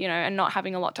weak, and not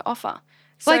having a lot to offer.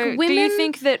 So like women, do you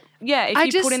think that,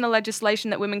 if you put in the legislation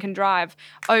that women can drive,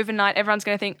 overnight everyone's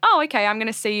going to think, oh, okay, I'm going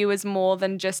to see you as more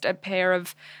than just a pair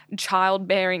of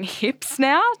childbearing hips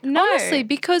now? No. Honestly,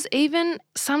 because even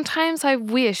sometimes I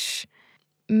wish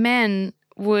men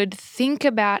would think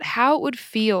about how it would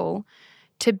feel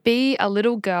to be a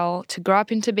little girl, to grow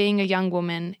up into being a young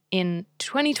woman in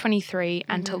 2023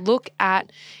 and to look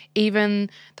at even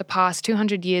the past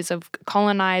 200 years of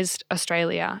colonized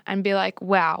Australia and be like,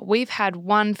 wow, we've had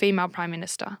one female prime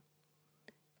minister.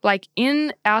 Like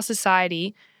in our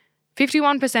society,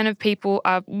 51% of people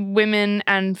are women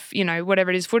and,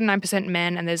 whatever it is, 49%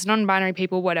 men, and there's non-binary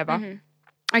people, whatever.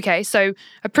 Mm-hmm. Okay, so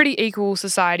a pretty equal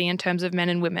society in terms of men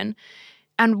and women.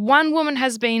 And one woman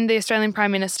has been the Australian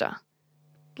prime minister.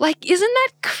 Like, isn't that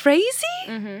crazy?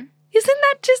 Mm-hmm. Isn't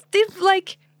that just,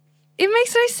 it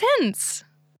makes no sense.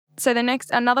 So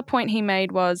another point he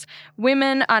made was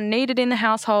women are needed in the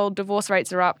household, divorce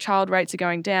rates are up, child rates are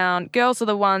going down, girls are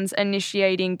the ones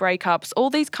initiating breakups, all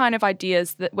these kind of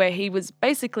ideas where he was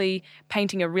basically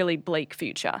painting a really bleak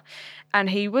future. And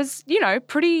he was,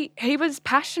 he was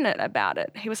passionate about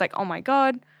it. He was like, oh my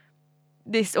God,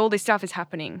 all this stuff is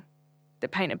happening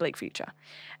that paint a bleak future.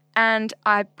 And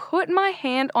I put my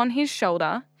hand on his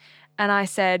shoulder and I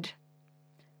said,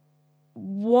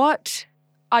 what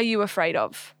are you afraid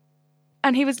of?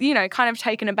 And he was, kind of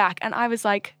taken aback. And I was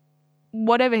like,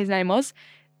 whatever his name was,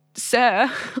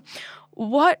 sir,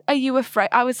 what are you afraid?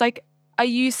 I was like, are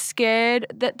you scared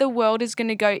that the world is going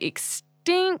to go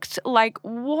extinct? Like,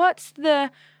 what's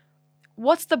the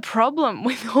problem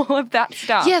with all of that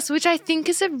stuff? Yes, which I think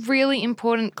is a really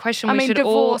important question we should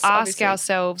divorce, all ask obviously.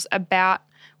 Ourselves about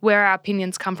where our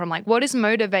opinions come from. Like, what is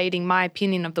motivating my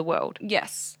opinion of the world?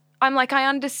 Yes. I'm like, I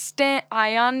understand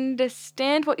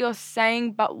what you're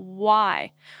saying, but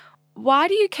why? Why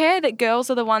do you care that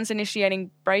girls are the ones initiating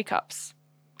breakups?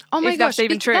 Oh my gosh, that's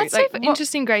even true. That's so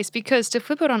interesting, Grace, because to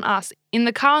flip it on us, in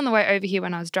the car on the way over here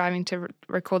when I was driving to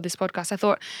record this podcast, I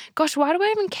thought, gosh, why do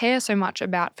I even care so much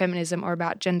about feminism or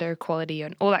about gender equality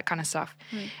and all that kind of stuff?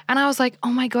 And I was like, oh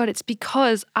my God, it's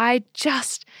because I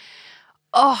just...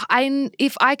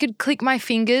 if I could click my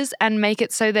fingers and make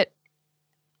it so that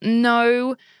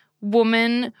no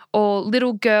woman or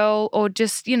little girl or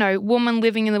just, woman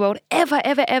living in the world ever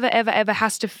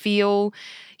has to feel,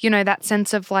 that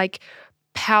sense of like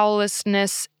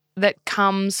powerlessness that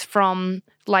comes from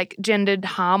like gendered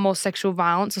harm or sexual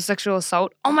violence or sexual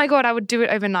assault, oh my God, I would do it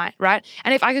overnight, right?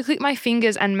 And if I could click my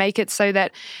fingers and make it so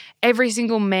that every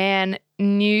single man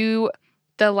knew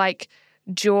the like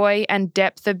joy and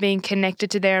depth of being connected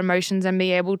to their emotions and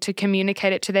be able to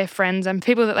communicate it to their friends and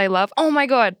people that they love, oh my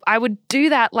God, I would do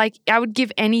that. Like I would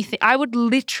give anything. I would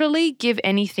literally give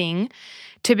anything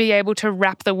to be able to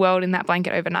wrap the world in that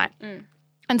blanket overnight.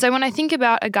 And so when I think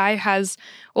about a guy who has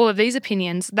all of these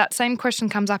opinions, that same question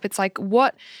comes up. It's like,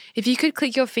 what, if you could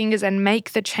click your fingers and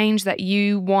make the change that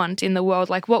you want in the world,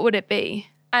 like what would it be?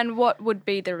 And what would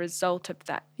be the result of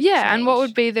that? Yeah, change? And what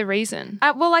would be the reason?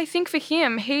 Well, I think for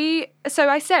him, so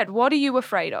I said, what are you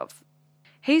afraid of?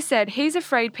 He said he's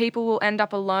afraid people will end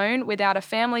up alone without a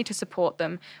family to support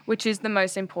them, which is the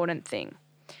most important thing.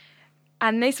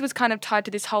 And this was kind of tied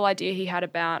to this whole idea he had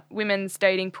about women's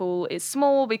dating pool is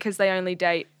small because they only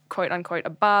date quote unquote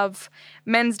above.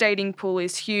 Men's dating pool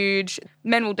is huge.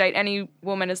 Men will date any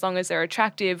woman as long as they're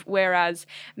attractive, whereas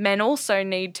men also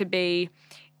need to be,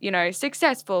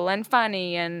 successful and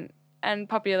funny and and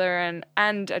popular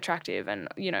and attractive and,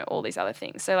 you know, all these other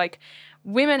things. So, like,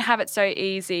 women have it so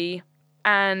easy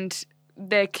and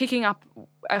they're kicking up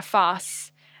a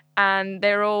fuss and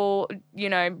they're all, you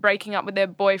know, breaking up with their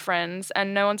boyfriends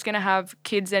and no one's going to have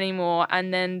kids anymore,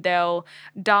 and then they'll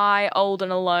die old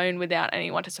and alone without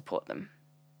anyone to support them.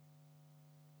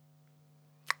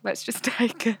 Let's just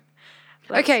take it.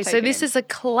 Okay, so this is a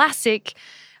classic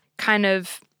kind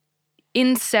of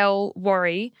incel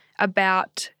worry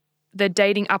about the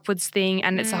dating upwards thing,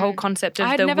 and it's a whole concept of I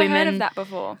had the never women. heard of that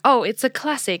before. Oh, it's a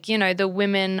classic, you know, the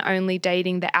women only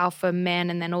dating the alpha men,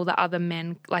 and then all the other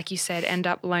men, like you said, end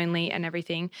up lonely and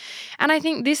everything. And I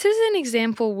think this is an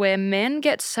example where men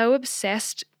get so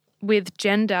obsessed with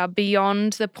gender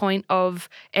beyond the point of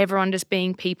everyone just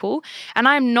being people. And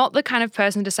I'm not the kind of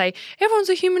person to say, everyone's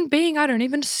a human being, I don't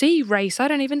even see race, I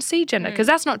don't even see gender, because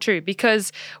that's not true,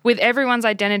 because with everyone's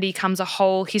identity comes a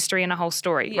whole history and a whole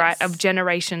story, right, of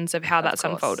generations of how that's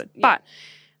unfolded. Yeah. But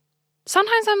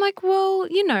sometimes I'm like, well,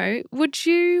 you know, would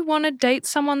you want to date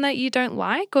someone that you don't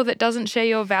like or that doesn't share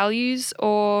your values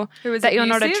or that you're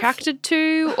not attracted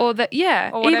to or that,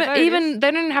 or even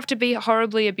they don't have to be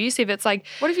horribly abusive. It's like,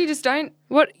 what if you just don't?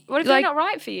 What if they're not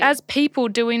right for you? As people,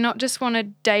 do we not just want to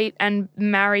date and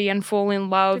marry and fall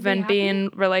in love and be in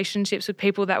relationships with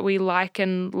people that we like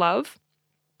and love?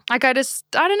 Like, I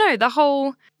don't know,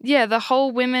 the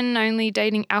whole women only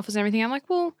dating alphas and everything. I'm like,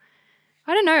 well,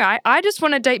 I don't know. I just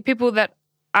want to date people that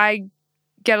I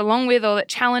get along with or that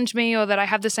challenge me or that I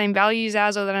have the same values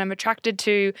as or that I'm attracted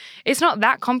to. It's not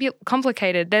that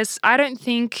complicated. I don't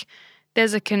think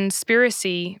there's a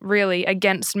conspiracy really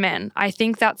against men. I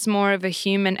think that's more of a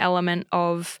human element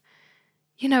of,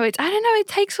 you know, I don't know, it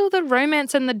takes all the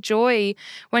romance and the joy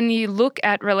when you look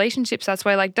at relationships that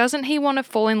way. Like, doesn't he want to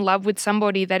fall in love with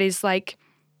somebody that is like,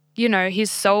 you know, his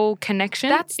soul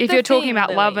connection? If you're talking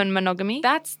about love and monogamy.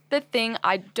 That's the thing.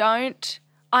 I can't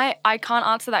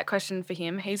answer that question for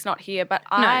him. He's not here. But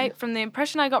from the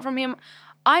impression I got from him,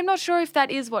 I'm not sure if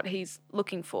that is what he's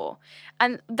looking for.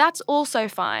 And that's also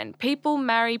fine. People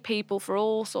marry people for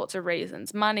all sorts of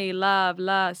reasons. Money, love,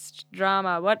 lust,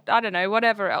 drama,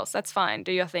 whatever else. That's fine.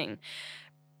 Do your thing.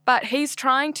 But he's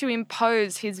trying to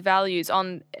impose his values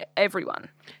on everyone.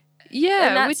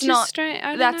 Yeah, which is strange.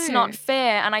 That's not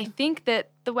fair. And I think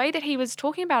that the way that he was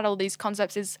talking about all these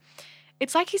concepts is,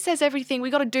 it's like he says everything, we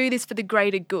got to do this for the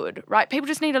greater good, right? People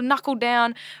just need to knuckle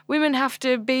down. Women have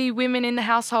to be women in the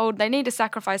household. They need to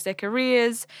sacrifice their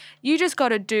careers. You just got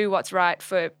to do what's right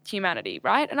for humanity,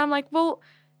 right? And I'm like, well,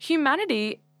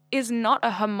 humanity is not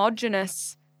a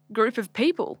homogenous group of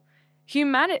people.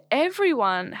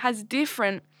 Everyone has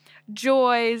different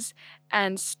joys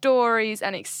and stories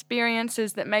and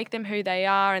experiences that make them who they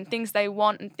are, and things they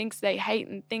want and things they hate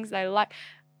and things they like.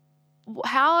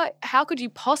 How could you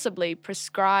possibly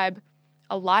prescribe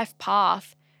a life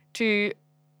path to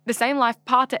the same life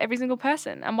path to every single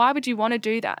person? And why would you want to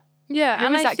do that? Yeah,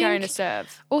 who is that going to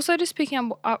serve? Also, just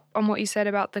picking up on what you said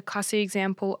about the classic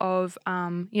example of,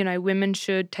 you know, women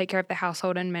should take care of the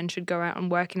household and men should go out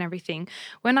and work and everything.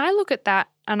 When I look at that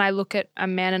and I look at a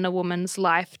man and a woman's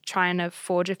life trying to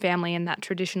forge a family in that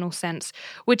traditional sense,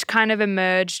 which kind of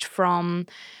emerged from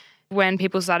when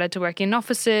people started to work in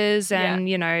offices and,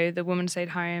 you know, the woman stayed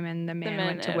home and the man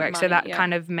went to work. So that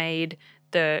kind of made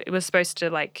it was supposed to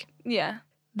like... Yeah.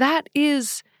 That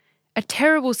is a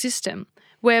terrible system,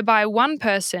 whereby one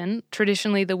person,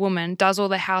 traditionally the woman, does all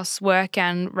the housework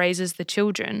and raises the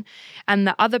children, and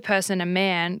the other person, a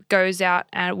man, goes out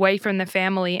away from the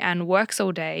family and works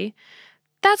all day.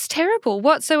 That's terrible.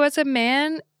 So as a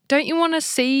man, don't you want to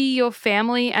see your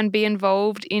family and be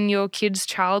involved in your kids'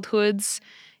 childhoods?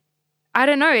 I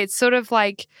don't know. It's sort of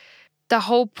like the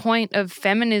whole point of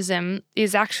feminism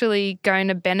is actually going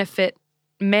to benefit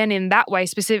men in that way,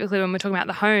 specifically when we're talking about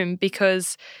the home,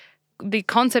 because the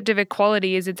concept of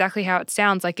equality is exactly how it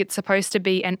sounds. Like, it's supposed to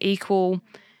be an equal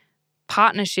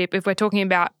partnership if we're talking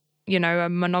about, you know, a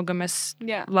monogamous,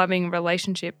 loving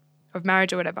relationship of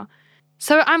marriage or whatever.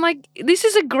 So I'm like, this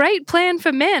is a great plan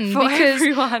for men, because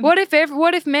everyone. What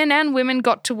if men and women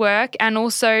got to work, and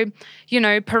also, you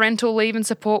know, parental leave and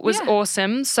support was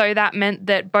awesome. So that meant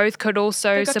that both could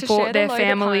also support their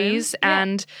families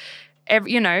and,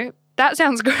 you know, that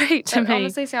sounds great to me. That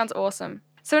honestly sounds awesome.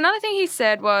 So another thing he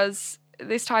said was,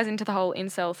 this ties into the whole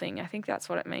incel thing. I think that's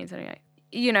what it means anyway.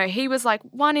 You know, he was like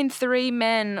 1 in 3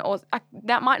 men, or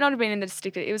that might not have been in the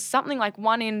statistic. It was something like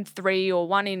 1 in 3 or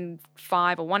 1 in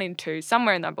 5 or 1 in 2,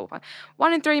 somewhere in that ballpark.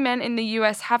 1 in 3 men in the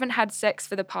US haven't had sex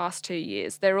for the past 2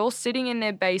 years. They're all sitting in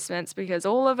their basements because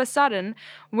all of a sudden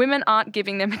women aren't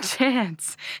giving them a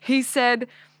chance. He said,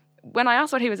 when I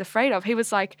asked what he was afraid of, he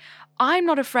was like, I'm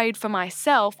not afraid for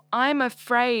myself. I'm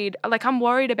afraid, like, I'm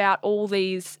worried about all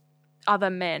these other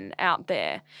men out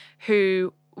there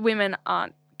who women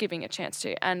aren't giving a chance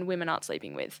to and women aren't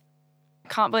sleeping with.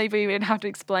 Can't believe we even have to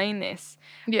explain this.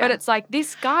 Yeah. But it's like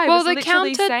this guy was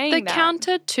literally saying the that.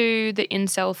 counter to the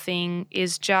incel thing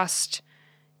is just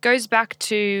goes back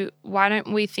to, why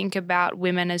don't we think about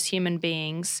women as human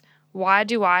beings? Why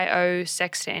do I owe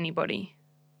sex to anybody?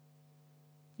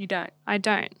 You don't. I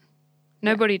don't.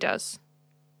 Nobody does.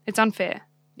 It's unfair.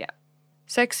 Yeah.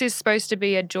 Sex is supposed to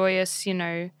be a joyous,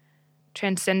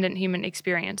 transcendent human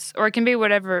experience, or it can be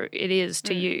whatever it is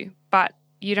to you, but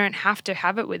you don't have to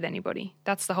have it with anybody.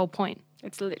 That's the whole point.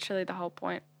 It's literally the whole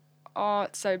point. Oh,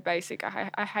 it's so basic.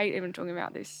 I hate even talking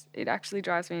about this. It actually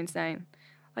drives me insane.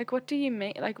 Like, what do you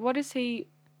mean? Like, what is he...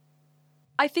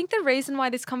 I think the reason why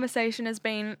this conversation has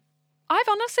been... I've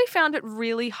honestly found it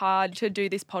really hard to do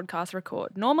this podcast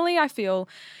record. Normally I feel,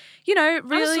 really...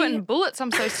 I'm sweating bullets.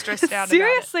 I'm so stressed out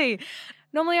Seriously.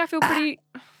 Normally I feel pretty...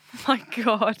 Oh my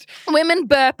God. Women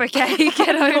burp, okay?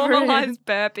 Get over Normalize it.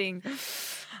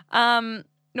 burping.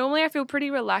 Normally I feel pretty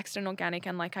relaxed and organic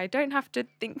and like I don't have to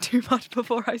think too much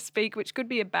before I speak, which could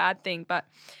be a bad thing. But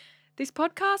this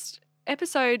podcast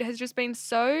episode has just been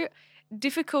so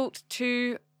difficult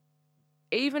to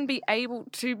even be able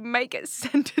to make a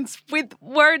sentence with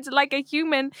words like a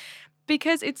human,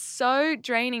 because it's so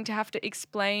draining to have to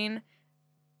explain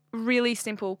really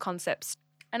simple concepts.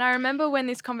 And I remember when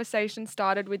this conversation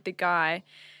started with the guy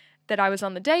that I was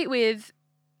on the date with,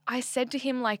 I said to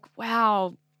him like,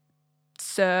 wow,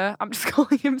 sir, I'm just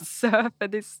calling him sir for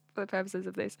the purposes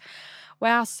of this.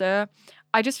 Wow, sir,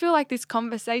 I just feel like this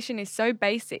conversation is so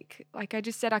basic. Like I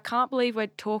just said, I can't believe we're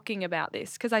talking about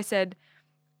this, because I said,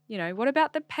 what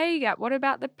about the pay gap? What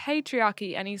about the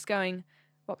patriarchy? And he's going,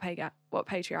 what pay gap? What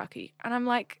patriarchy? And I'm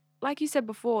like you said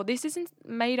before, this isn't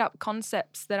made up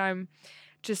concepts that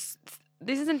this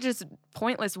isn't just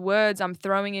pointless words I'm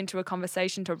throwing into a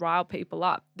conversation to rile people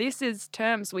up. This is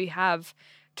terms we have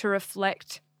to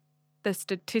reflect the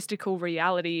statistical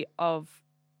reality of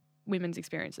women's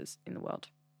experiences in the world.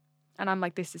 And I'm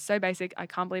like, this is so basic. I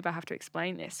can't believe I have to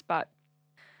explain this, but...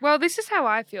 Well, this is how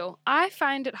I feel. I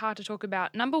find it hard to talk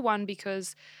about, number one,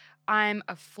 because I'm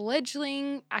a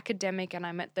fledgling academic and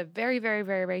I'm at the very, very,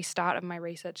 very, very start of my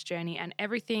research journey, and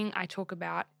everything I talk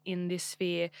about in this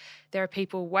sphere, there are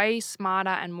people way smarter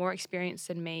and more experienced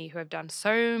than me who have done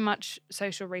so much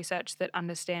social research that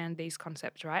understand these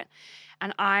concepts, right?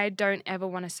 And I don't ever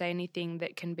want to say anything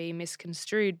that can be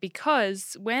misconstrued,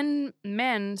 because when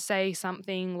men say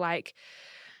something like,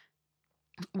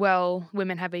 well,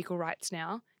 women have equal rights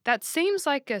now, that seems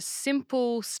like a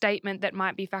simple statement that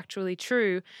might be factually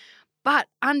true, but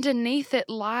underneath it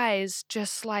lies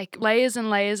just like layers and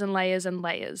layers and layers and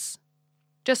layers.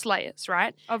 Just layers,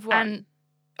 right? Of what? And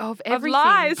of everything. Of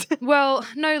lies. Well,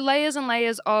 no, layers and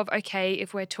layers of, okay,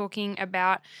 if we're talking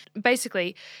about,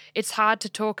 basically, it's hard to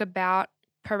talk about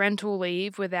parental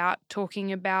leave without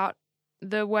talking about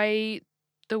the way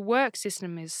the work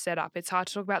system is set up. It's hard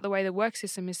to talk about the way the work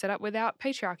system is set up without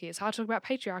patriarchy. It's hard to talk about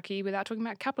patriarchy without talking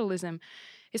about capitalism.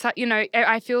 It's like,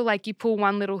 I feel like you pull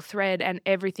one little thread and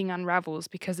everything unravels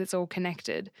because it's all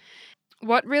connected.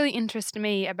 What really interested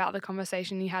me about the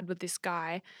conversation you had with this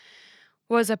guy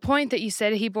was a point that you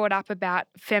said he brought up about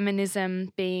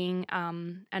feminism being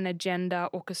an agenda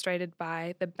orchestrated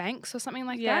by the banks or something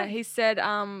like that. Yeah, he said,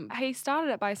 he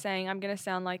started it by saying, I'm going to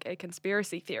sound like a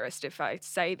conspiracy theorist if I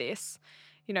say this.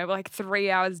 Like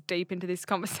 3 hours deep into this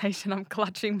conversation, I'm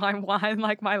clutching my wine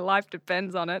like my life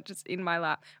depends on it, just in my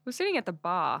lap. We're sitting at the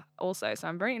bar also, so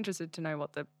I'm very interested to know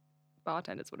what the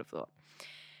bartenders would have thought.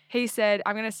 He said,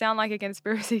 I'm going to sound like a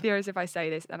conspiracy theorist if I say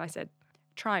this. And I said,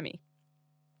 try me.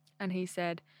 And he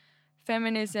said,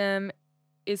 feminism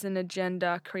is an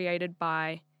agenda created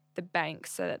by the banks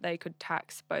so that they could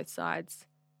tax both sides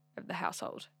of the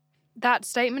household. That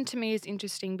statement to me is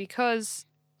interesting because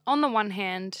on the one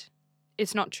hand,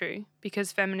 it's not true,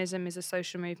 because feminism is a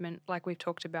social movement, like we've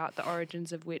talked about, the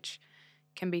origins of which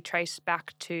can be traced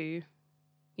back to,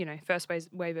 first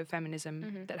wave of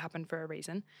feminism that happened for a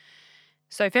reason.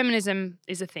 So feminism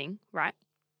is a thing, right?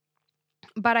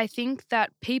 But I think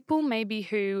that people maybe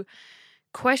who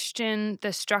question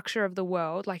the structure of the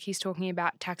world, like he's talking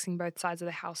about taxing both sides of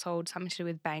the household, something to do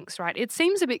with banks, right? It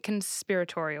seems a bit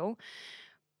conspiratorial.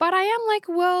 But I am like,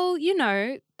 well,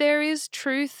 there is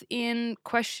truth in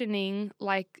questioning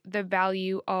like the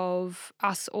value of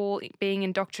us all being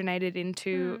indoctrinated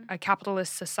into a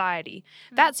capitalist society.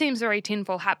 That seems very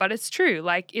tinfoil hat, but it's true.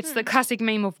 Like it's the classic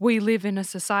meme of we live in a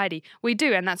society. We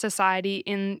do, and that society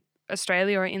in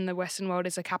Australia or in the Western world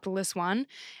is a capitalist one.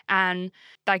 And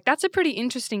like that's a pretty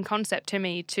interesting concept to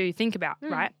me to think about,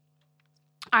 right?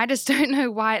 I just don't know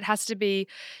why it has to be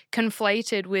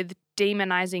conflated with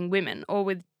demonizing women or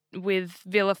with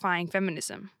vilifying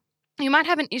feminism. You might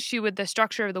have an issue with the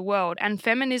structure of the world, and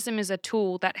feminism is a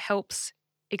tool that helps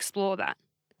explore that.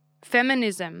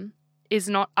 Feminism is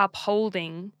not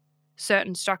upholding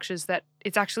certain structures, that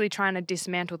it's actually trying to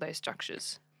dismantle those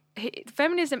structures.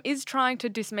 Feminism is trying to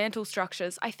dismantle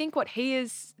structures. I think what he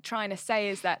is trying to say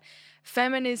is that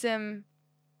feminism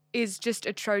is just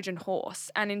a Trojan horse,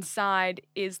 and inside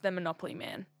is the Monopoly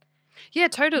man. Yeah,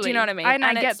 totally. Do you know what I mean?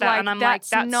 I get that, and I'm like,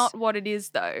 that's not what it is,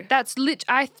 though. That's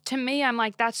to me, I'm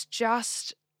like, that's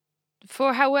just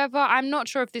for however. I'm not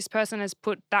sure if this person has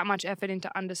put that much effort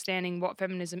into understanding what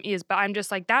feminism is, but I'm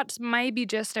just like, that's maybe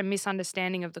just a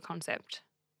misunderstanding of the concept,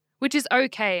 which is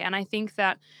okay. And I think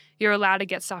that you're allowed to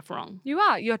get stuff wrong. You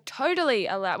are. You're totally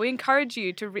allowed. We encourage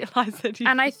you to realize that.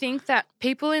 And I think that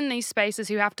people in these spaces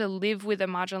who have to live with a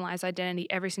marginalized identity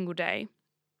every single day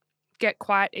get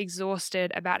quite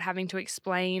exhausted about having to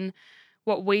explain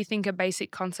what we think a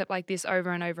basic concept like this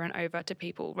over and over and over to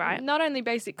people, right? Not only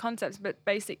basic concepts, but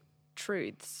basic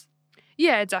truths.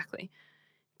 Yeah, exactly.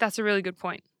 That's a really good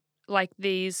point. Like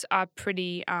these are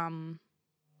pretty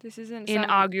this isn't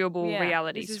inarguable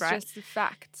realities, this is right? Just the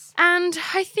facts. And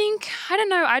I think, I don't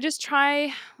know, I just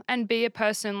try and be a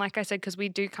person, like I said, because we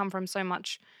do come from so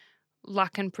much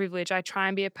luck and privilege. I try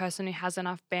and be a person who has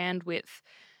enough bandwidth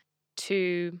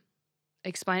to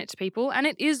explain it to people. And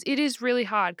it is really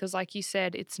hard because, like you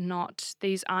said,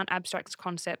 these aren't abstract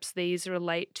concepts. These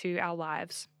relate to our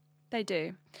lives. They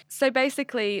do. So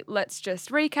basically, let's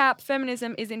just recap.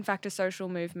 Feminism is in fact a social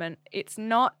movement. It's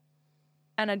not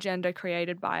an agenda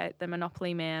created by the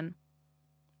Monopoly man.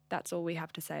 That's all we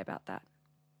have to say about that.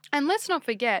 And let's not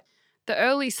forget the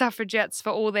early suffragettes, for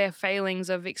all their failings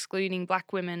of excluding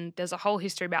black women. There's a whole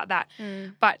history about that.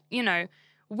 But,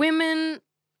 women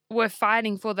were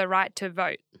fighting for the right to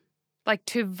vote. Like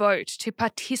to vote, to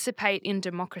participate in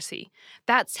democracy.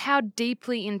 That's how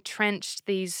deeply entrenched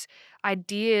these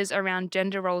ideas around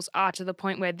gender roles are, to the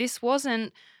point where this was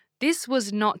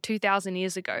not 2,000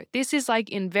 years ago. This is like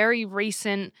in very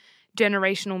recent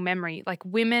generational memory. Like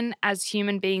women as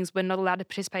human beings were not allowed to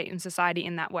participate in society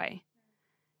in that way.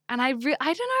 And I don't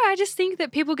know, I just think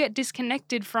that people get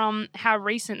disconnected from how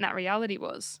recent that reality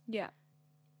was. Yeah.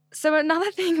 So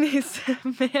another thing this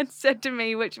man said to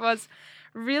me, which was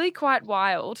really quite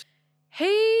wild,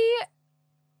 he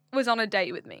was on a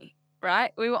date with me,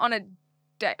 right? We were on a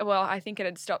date. Well, I think it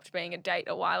had stopped being a date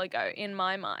a while ago in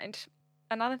my mind.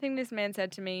 Another thing this man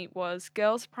said to me was,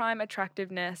 girls' prime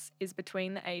attractiveness is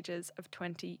between the ages of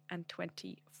 20 and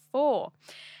 24.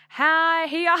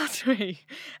 He asked me,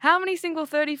 how many single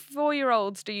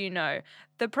 34-year-olds do you know?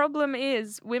 The problem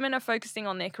is women are focusing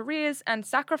on their careers and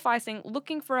sacrificing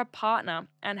looking for a partner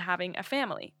and having a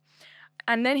family.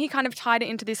 And then he kind of tied it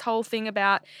into this whole thing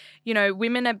about,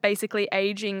 women are basically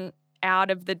aging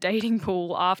out of the dating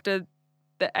pool after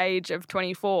the age of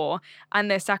 24,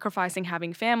 and they're sacrificing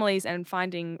having families and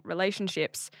finding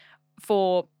relationships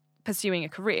for pursuing a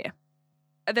career.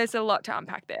 There's a lot to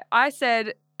unpack there. I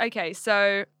said, okay,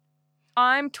 so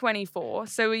I'm 24.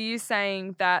 So are you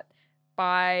saying that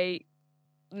by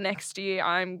next year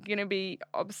I'm going to be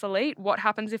obsolete? What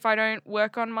happens if I don't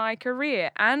work on my career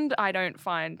and I don't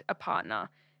find a partner?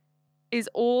 Is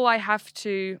all I have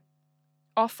to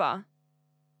offer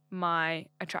my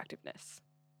attractiveness?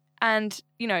 And,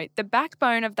 the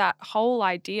backbone of that whole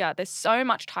idea, there's so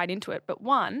much tied into it. But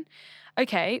one,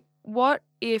 okay, what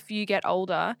if you get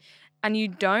older and you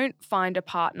don't find a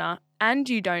partner and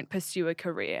you don't pursue a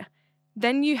career?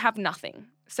 Then you have nothing.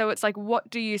 So it's like, what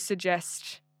do you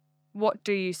suggest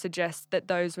that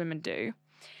those women do?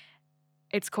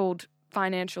 It's called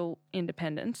financial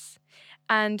independence.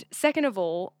 And second of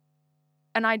all,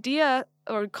 an idea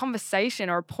or a conversation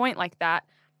or a point like that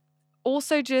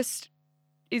also just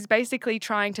is basically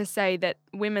trying to say that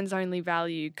women's only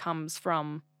value comes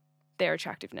from their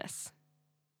attractiveness.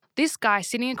 This guy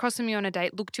sitting across from me on a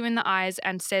date looked you in the eyes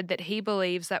and said that he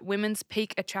believes that women's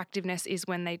peak attractiveness is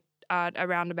when they are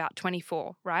around about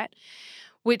 24, right?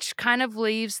 Which kind of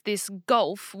leaves this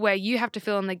gulf where you have to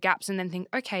fill in the gaps and then think,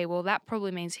 okay, well, that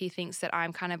probably means he thinks that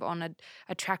I'm kind of on an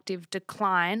attractive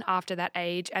decline after that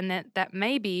age, and that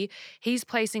maybe he's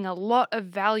placing a lot of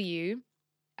value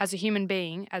as a human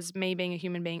being, as me being a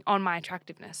human being, on my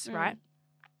attractiveness, right?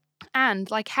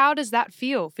 And like, how does that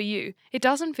feel for you? It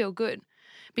doesn't feel good,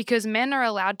 because men are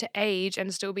allowed to age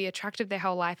and still be attractive their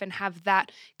whole life and have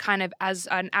that kind of as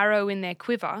an arrow in their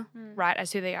quiver, right,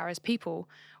 as who they are as people.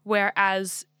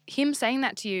 Whereas him saying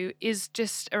that to you is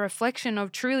just a reflection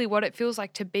of truly what it feels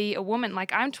like to be a woman.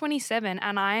 Like, I'm 27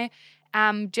 and I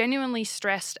am genuinely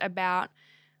stressed about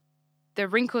the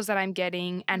wrinkles that I'm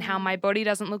getting and how my body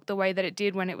doesn't look the way that it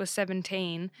did when it was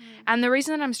 17. And the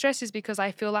reason that I'm stressed is because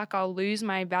I feel like I'll lose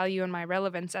my value and my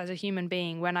relevance as a human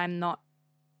being when I'm not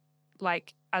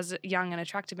like as young and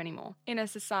attractive anymore. In a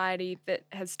society that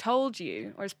has told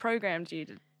you or has programmed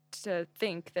you to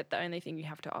think that the only thing you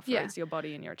have to offer is your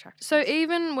body and your attractiveness. So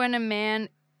even when a man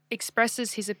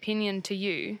expresses his opinion to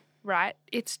you, right,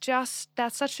 it's just,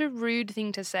 that's such a rude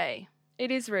thing to say. It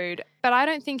is rude. But I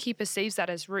don't think he perceives that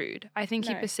as rude. I think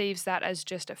he perceives that as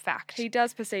just a fact. He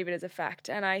does perceive it as a fact,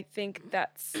 and I think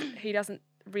he doesn't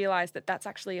realise that that's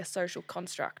actually a social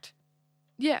construct.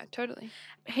 Yeah, totally.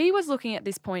 He was looking at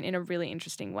this point in a really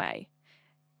interesting way.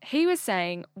 He was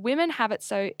saying women have it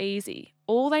so easy.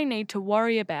 All they need to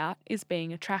worry about is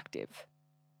being attractive.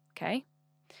 Okay?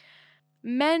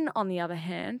 Men, on the other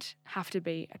hand, have to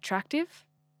be attractive.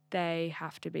 They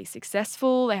have to be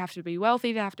successful. They have to be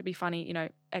wealthy. They have to be funny,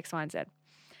 X, Y, and Z.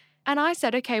 And I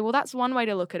said, okay, well, that's one way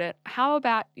to look at it. How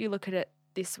about you look at it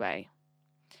this way?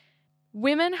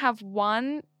 Women have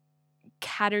one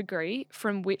category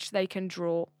from which they can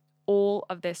draw all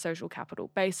of their social capital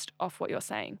based off what you're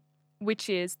saying, which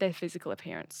is their physical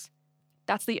appearance.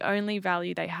 That's the only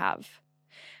value they have.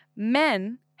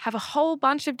 Men have a whole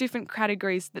bunch of different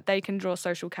categories that they can draw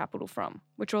social capital from,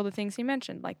 which are all the things he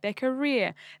mentioned, like their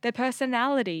career, their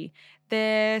personality,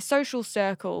 their social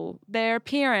circle, their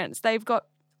appearance. They've got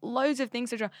loads of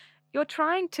things to draw. You're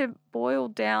trying to boil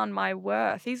down my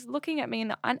worth. He's looking at me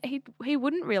and he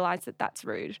wouldn't realize that that's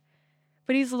rude.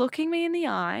 But he's looking me in the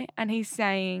eye and he's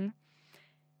saying,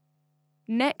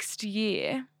 next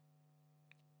year,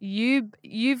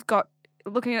 you've got,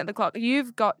 looking at the clock,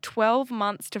 you've got 12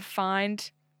 months to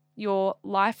find your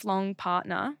lifelong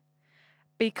partner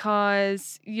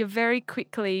because you're very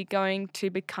quickly going to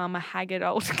become a haggard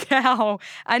old cow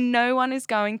and no one is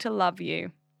going to love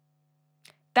you.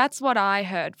 That's what I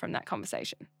heard from that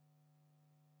conversation.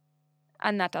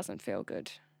 And that doesn't feel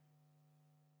good.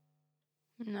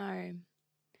 No.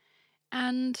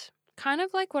 And kind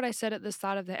of like what I said at the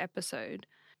start of the episode,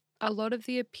 a lot of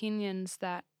the opinions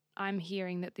that I'm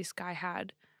hearing that this guy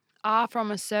had are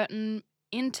from a certain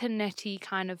internet-y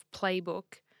kind of playbook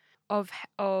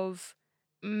of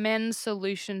men's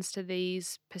solutions to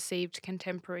these perceived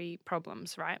contemporary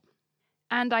problems, right?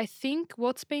 And I think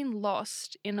what's been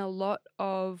lost in a lot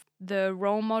of the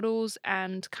role models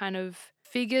and kind of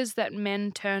figures that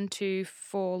men turn to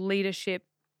for leadership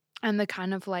and the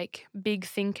kind of like big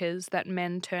thinkers that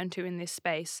men turn to in this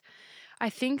space, I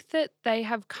think that they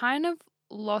have kind of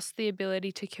lost the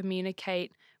ability to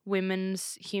communicate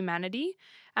women's humanity.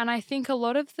 And I think a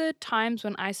lot of the times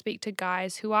when I speak to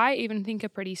guys who I even think are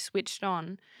pretty switched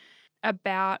on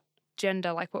about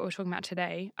gender, like what we're talking about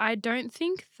today, I don't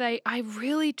think I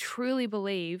really truly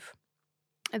believe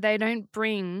they don't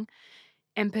bring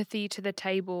empathy to the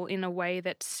table in a way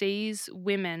that sees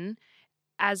women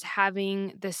as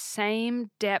having the same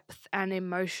depth and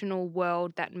emotional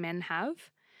world that men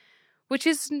have, which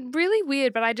is really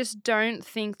weird, but I just don't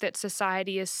think that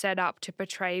society is set up to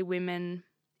portray women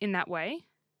in that way.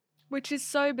 Which is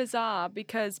so bizarre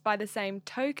because by the same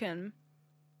token,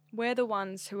 we're the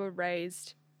ones who are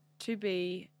raised to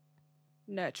be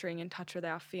nurturing, in touch with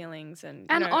our feelings and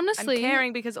honestly, and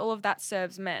caring, because all of that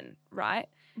serves men, right?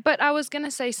 But I was going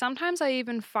to say, sometimes I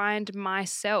even find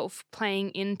myself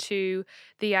playing into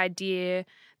the idea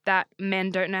that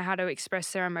men don't know how to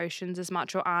express their emotions as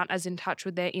much or aren't as in touch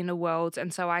with their inner worlds,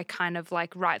 and so I kind of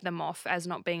like write them off as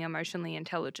not being emotionally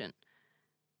intelligent.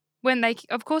 When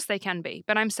of course they can be,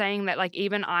 but I'm saying that like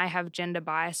even I have gender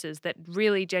biases that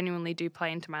really genuinely do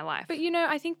play into my life. But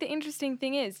I think the interesting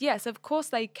thing is, yes, of course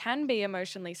they can be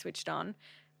emotionally switched on,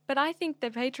 but I think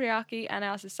the patriarchy and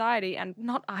our society, and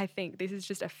not I think, this is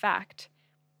just a fact,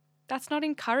 that's not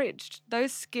encouraged.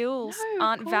 Those skills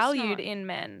aren't valued in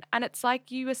men. And it's like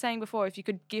you were saying before, if you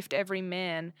could gift every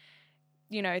man,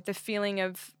 the feeling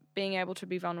of being able to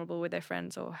be vulnerable with their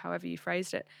friends, or however you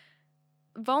phrased it.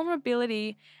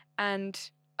 Vulnerability and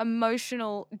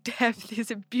emotional depth is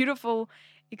a beautiful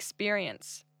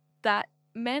experience that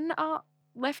men are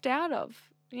left out of.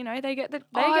 They get the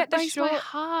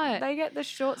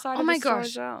short side of the story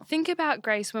as well. Think about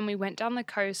Grace when we went down the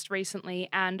coast recently,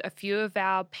 and a few of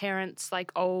our parents,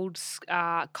 like old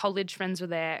college friends, were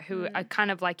there who are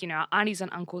kind of like our aunties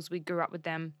and uncles. We grew up with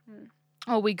them.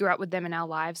 Or we grew up with them in our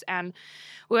lives, and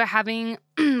we were having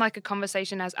like a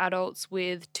conversation as adults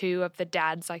with two of the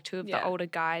dads, like two of the older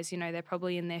guys, they're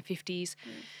probably in their 50s,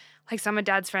 like some of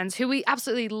Dad's friends who we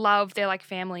absolutely love. They're like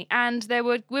family. And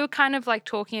we were kind of like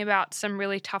talking about some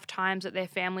really tough times that their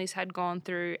families had gone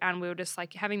through. And we were just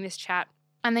like having this chat.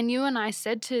 And then you and I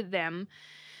said to them,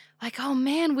 like, oh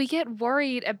man, we get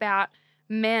worried about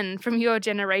men from your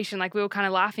generation. Like, we were kind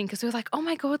of laughing because we were like, oh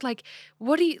my God, like,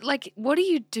 what do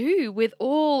you do with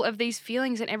all of these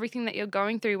feelings and everything that you're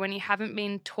going through when you haven't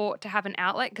been taught to have an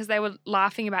outlet? Because they were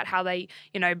laughing about how they,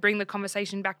 bring the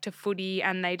conversation back to footy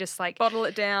and they just like Bottle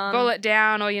it down. Or,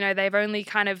 they've only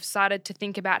kind of started to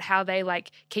think about how they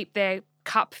like keep their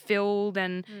cup filled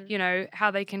and,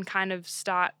 how they can kind of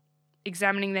start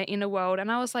examining their inner world. And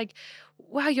I was like,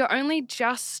 wow, you're only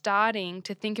just starting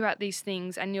to think about these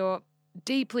things and you're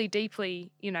deeply,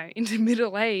 deeply, into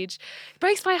middle age. It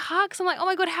breaks my heart because I'm like, oh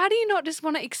my God, how do you not just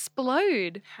want to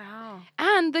explode? How?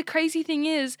 And the crazy thing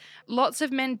is, lots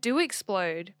of men do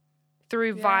explode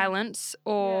through violence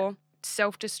or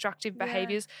self-destructive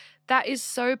behaviors. That is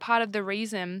so part of the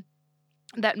reason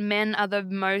that men are the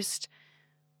most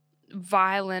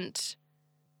violent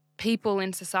people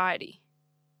in society.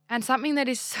 And something that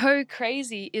is so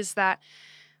crazy is that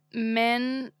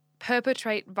men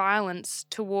perpetrate violence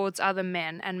towards other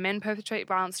men, and men perpetrate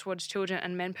violence towards children,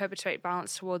 and men perpetrate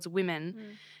violence towards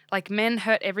women. Like, men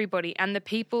hurt everybody, and the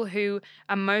people who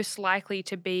are most likely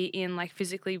to be in like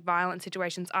physically violent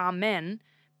situations are men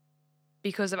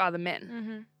because of other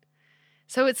men.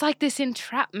 So it's like this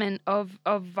entrapment of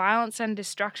violence and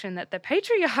destruction that the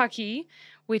patriarchy,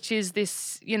 which is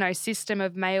this, system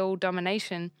of male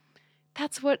domination,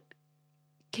 that's what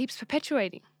keeps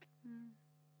perpetuating.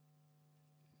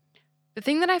 The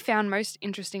thing that I found most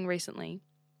interesting recently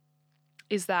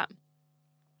is that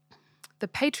the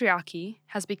patriarchy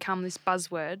has become this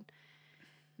buzzword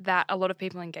that a lot of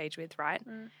people engage with, right?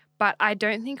 But I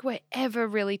don't think we're ever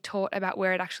really taught about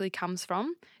where it actually comes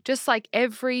from. Just like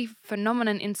every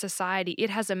phenomenon in society, it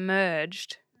has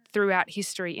emerged throughout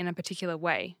history in a particular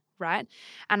way, right?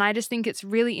 And I just think it's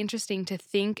really interesting to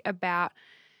think about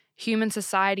human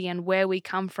society and where we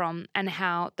come from and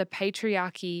how the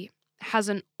patriarchy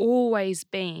hasn't always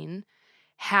been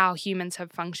how humans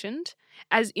have functioned.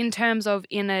 As in terms of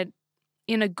in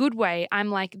a good way, I'm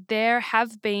like, there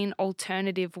have been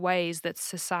alternative ways that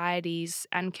societies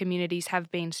and communities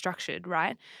have been structured,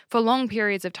 right? For long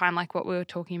periods of time, like what we were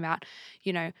talking about,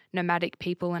 nomadic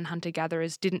people and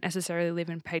hunter-gatherers didn't necessarily live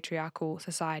in patriarchal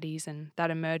societies, and that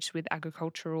emerged with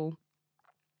agricultural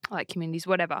like communities,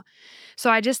 whatever. So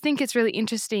I just think it's really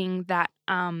interesting that,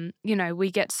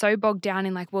 we get so bogged down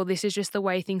in like, well, this is just the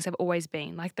way things have always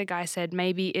been. Like the guy said,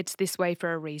 maybe it's this way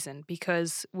for a reason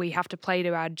because we have to play to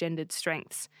our gendered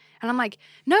strengths. And I'm like,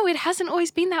 no, it hasn't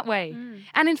always been that way.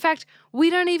 And in fact, we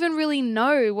don't even really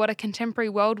know what a contemporary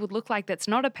world would look like that's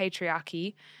not a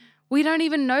patriarchy. We don't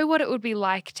even know what it would be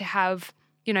like to have,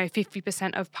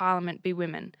 50% of parliament be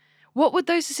women. What would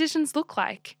those decisions look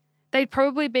like? They'd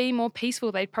probably be more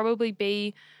peaceful. They'd probably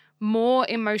be more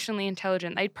emotionally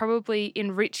intelligent. They'd probably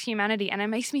enrich humanity. And it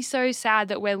makes me so sad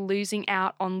that we're losing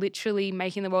out on literally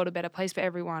making the world a better place for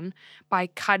everyone by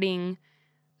cutting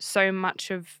so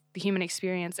much of the human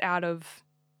experience out of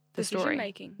the story.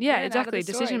 Decision-making. Yeah, exactly.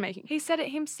 Decision-making. He said it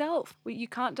himself. You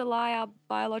can't deny our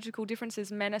biological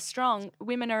differences. Men are strong.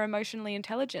 Women are emotionally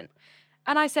intelligent.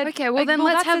 And I said, okay, well, then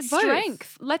let's have both.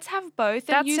 Strength. Let's have both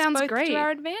and use both great. to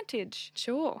our advantage.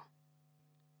 Sure.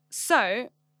 So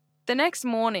the next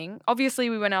morning, obviously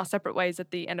we went our separate ways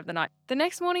at the end of the night. The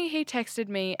next morning he texted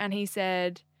me and he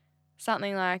said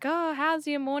something like, oh, how's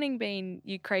your morning been,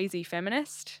 you crazy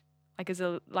feminist?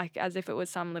 Like as if it was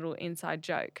some little inside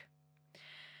joke.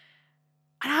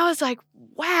 And I was like,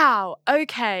 wow,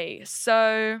 okay.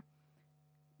 So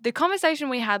the conversation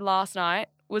we had last night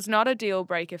was not a deal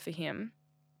breaker for him.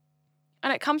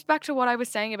 And it comes back to what I was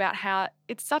saying about how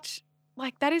it's such...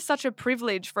 like, that is such a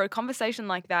privilege for a conversation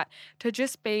like that to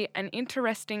just be an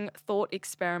interesting thought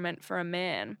experiment for a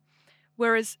man.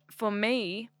 Whereas for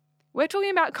me, we're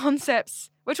talking about concepts.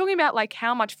 We're talking about, like,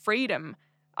 how much freedom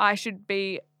I should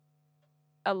be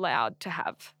allowed to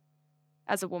have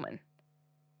as a woman.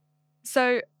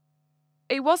 So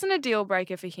it wasn't a deal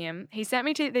breaker for him. He sent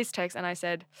me this text and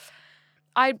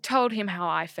I told him how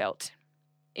I felt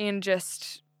in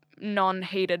just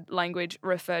non-heated language,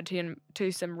 referred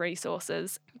to some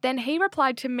resources. Then he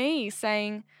replied to me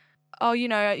saying, oh,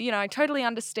 I totally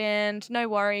understand, no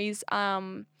worries.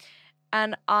 And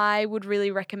I would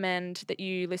really recommend that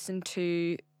you listen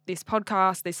to this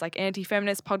podcast, this like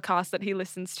anti-feminist podcast that he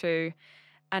listens to.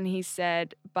 And he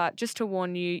said, but just to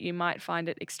warn you, you might find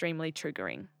it extremely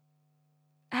triggering.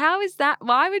 How is that?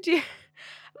 Why would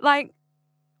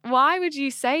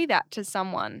you say that to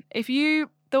someone? If you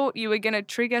thought you were going to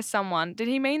trigger someone. Did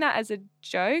he mean that as a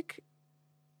joke?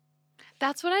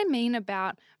 That's what I mean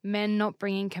about men not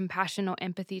bringing compassion or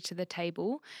empathy to the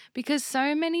table, because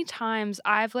so many times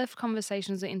I've left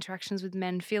conversations or interactions with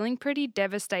men feeling pretty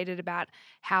devastated about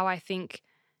how I think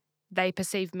they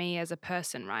perceive me as a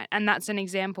person, right? And that's an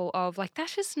example of like,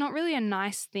 that's just not really a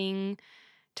nice thing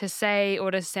to say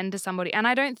or to send to somebody. And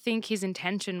I don't think his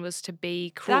intention was to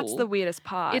be cruel. That's the weirdest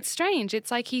part. It's strange. It's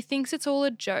like he thinks it's all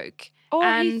a joke. Or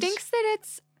he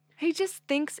just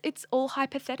thinks it's all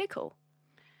hypothetical.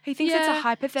 He thinks it's a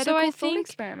hypothetical thought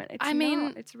experiment. It's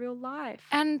not. It's real life.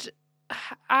 And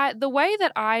the way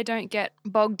that I don't get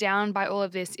bogged down by all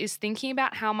of this is thinking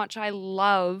about how much I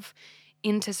love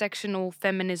intersectional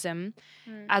feminism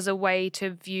as a way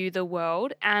to view the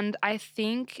world. And I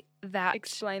think that...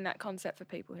 Explain that concept for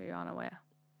people who are unaware.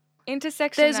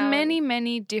 Intersectionality. There's many,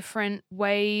 many different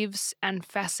waves and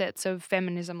facets of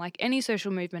feminism. Like any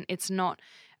social movement, it's not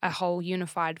a whole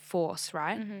unified force,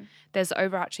 right? Mm-hmm. There's the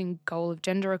overarching goal of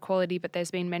gender equality, but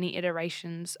there's been many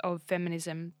iterations of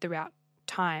feminism throughout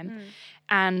time.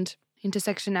 And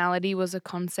intersectionality was a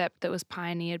concept that was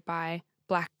pioneered by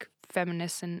Black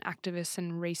feminists and activists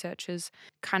and researchers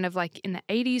kind of like in the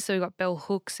 80s. So we got Bell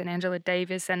Hooks and Angela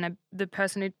Davis, and the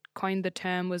person who coined the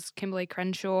term was Kimberly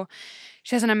Crenshaw.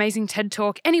 She has an amazing TED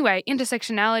Talk. Anyway,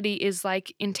 intersectionality is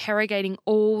like interrogating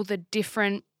all the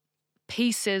different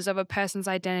pieces of a person's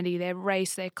identity, their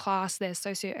race, their class, their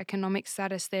socioeconomic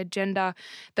status, their gender,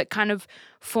 that kind of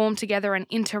form together and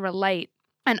interrelate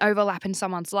and overlap in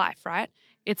someone's life, right?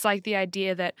 It's like the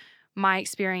idea that my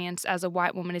experience as a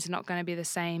white woman is not going to be the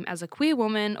same as a queer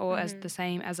woman or as the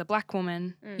same as a Black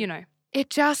woman, you know.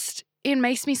 It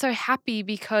makes me so happy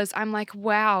because I'm like,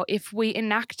 wow, if we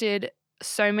enacted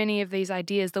so many of these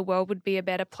ideas, the world would be a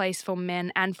better place for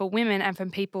men and for women and for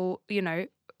people, you know,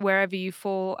 wherever you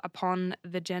fall upon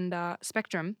the gender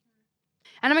spectrum.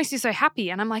 And it makes me so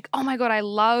happy. And I'm like, oh my God, I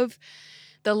love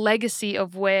the legacy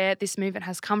of where this movement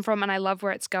has come from and I love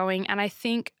where it's going. And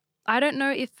I don't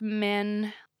know if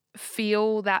men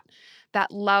feel that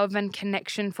love and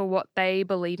connection for what they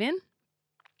believe in.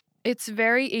 It's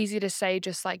very easy to say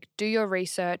just like do your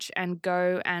research and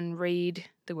go and read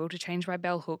The Will to Change by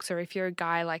Bell Hooks, or if you're a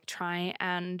guy, like try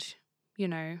and, you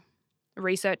know,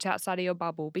 research outside of your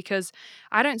bubble, because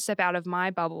I don't step out of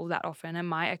my bubble that often and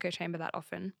my echo chamber that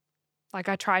often. Like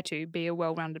I try to be a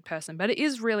well-rounded person, but it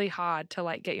is really hard to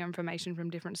like get your information from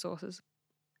different sources.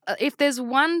 If there's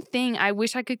one thing I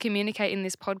wish I could communicate in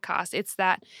this podcast, it's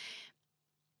that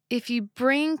if you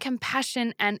bring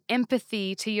compassion and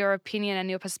empathy to your opinion and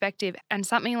your perspective, and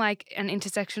something like an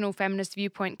intersectional feminist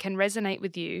viewpoint can resonate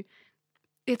with you,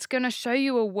 it's going to show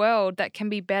you a world that can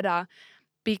be better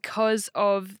because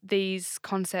of these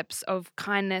concepts of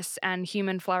kindness and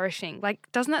human flourishing.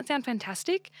 Like, doesn't that sound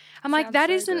fantastic? I'm like, that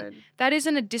isn't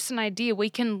a distant idea. We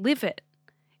can live it.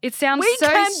 It sounds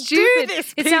so stupid.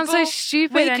 It sounds so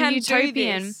stupid and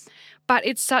utopian. But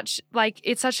it's such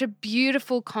a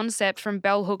beautiful concept from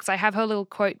Bell Hooks. I have her little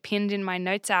quote pinned in my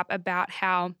notes app about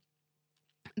how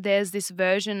there's this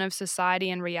version of society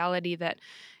and reality that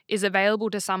is available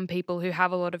to some people who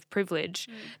have a lot of privilege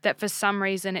that for some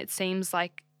reason it seems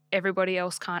like everybody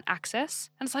else can't access.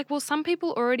 And it's like, well, some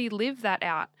people already live that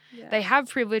out. Yeah. They have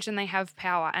privilege and they have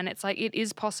power. And it's like it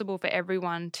is possible for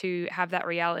everyone to have that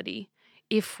reality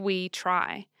if we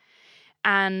try.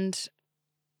 And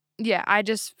yeah, I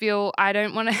just feel I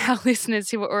don't want our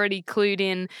listeners who are already clued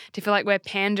in to feel like we're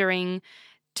pandering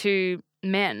to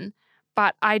men.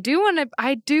 But I do want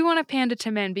to pander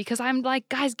to men because I'm like,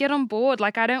 guys, get on board.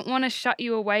 Like, I don't want to shut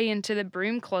you away into the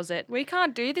broom closet. We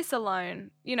can't do this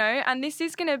alone, you know, and this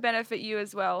is going to benefit you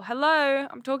as well. Hello,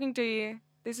 I'm talking to you.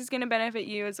 This is going to benefit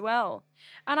you as well.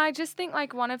 And I just think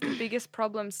like one of the biggest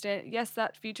problems, yes,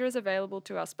 that future is available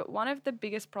to us, but one of the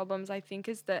biggest problems I think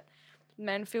is that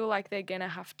men feel like they're going to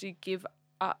have to give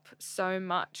up so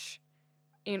much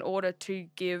in order to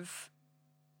give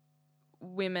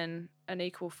women an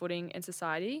equal footing in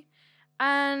society.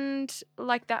 And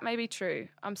like that may be true.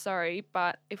 I'm sorry,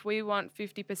 but if we want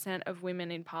 50% of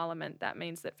women in parliament, that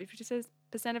means that 50%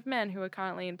 of men who are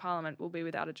currently in parliament will be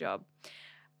without a job.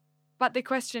 But the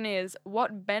question is,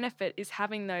 what benefit is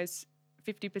having those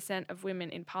 50% of women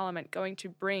in parliament going to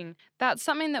bring? That's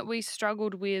something that we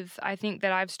struggled with. I think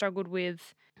that I've struggled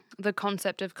with the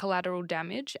concept of collateral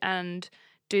damage, and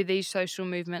do these social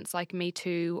movements like Me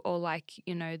Too or like,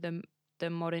 you know, the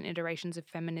modern iterations of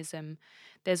feminism,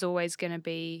 there's always going to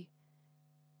be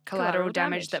collateral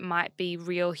damage that might be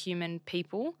real human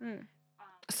people.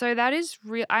 So that is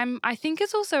real. I think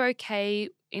it's also okay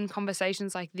in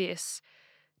conversations like this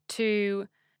to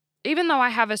even though I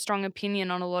have a strong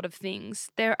opinion on a lot of things,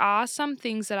 there are some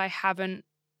things that I haven't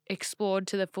explored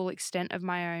to the full extent of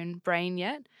my own brain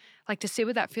yet. Like to sit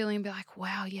with that feeling and be like,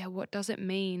 wow, yeah, what does it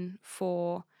mean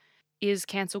for, is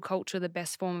cancel culture the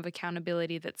best form of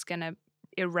accountability that's going to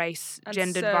erase And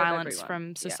gendered serve violence everyone.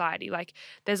 from society? Like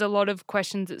there's a lot of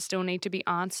questions that still need to be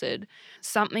answered.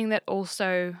 Something that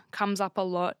also comes up a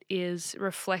lot is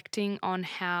reflecting on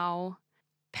how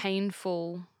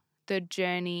painful the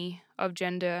journey of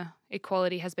gender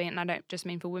equality has been. And I don't just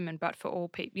mean for women, but for all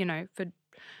people, you know, for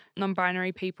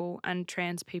non-binary people and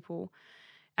trans people.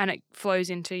 And it flows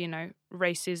into, you know,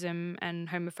 racism and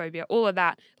homophobia, all of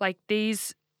that. Like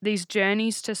these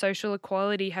journeys to social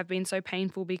equality have been so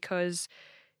painful because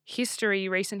history,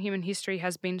 recent human history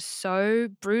has been so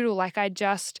brutal. Like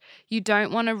you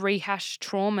don't want to rehash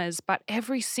traumas, but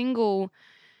every single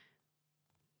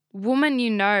woman you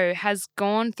know has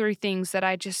gone through things that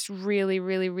I just really,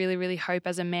 really, really, really hope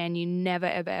as a man you never,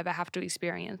 ever, ever have to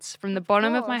experience. From the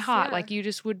bottom of my heart, yeah. like you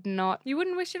just would not. You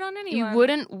wouldn't wish it on anyone. You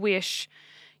wouldn't wish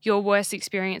your worst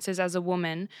experiences as a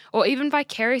woman, or even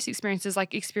vicarious experiences,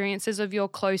 like experiences of your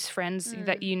close friends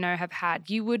that you know have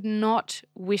had. You would not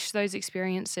wish those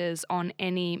experiences on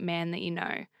any man that you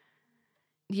know.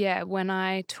 Yeah, when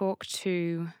I talk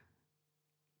to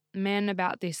men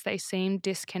about this, they seem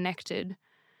disconnected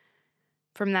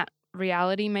from that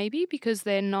reality, maybe because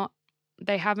they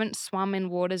haven't swum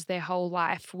in waters their whole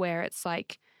life where it's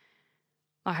like,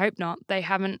 I hope not, they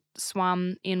haven't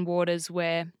swum in waters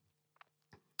where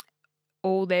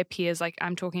all their peers, like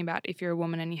I'm talking about if you're a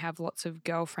woman and you have lots of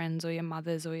girlfriends or your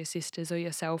mothers or your sisters or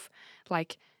yourself,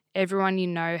 like everyone you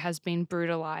know has been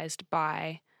brutalized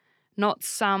by not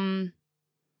some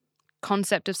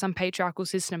concept of some patriarchal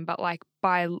system, but like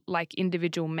by like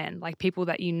individual men, like people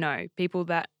that you know, people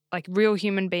that like real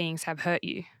human beings have hurt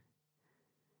you.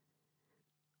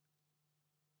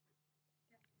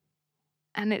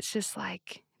 And it's just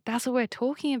like, that's what we're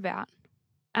talking about.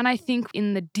 And I think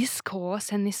in the discourse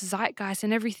and this zeitgeist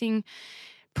and everything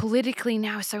politically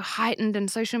now is so heightened and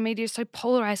social media is so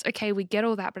polarized. Okay, we get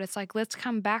all that, but it's like, let's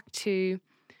come back to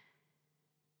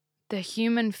the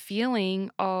human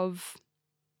feeling of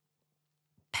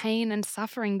pain and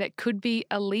suffering that could be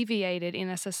alleviated in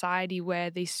a society where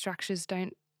these structures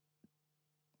don't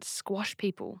squash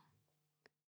people.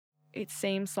 It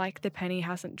seems like the penny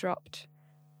hasn't dropped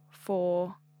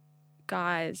for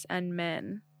guys and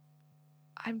men.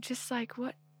 I'm just like,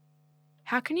 what?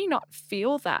 How can you not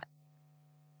feel that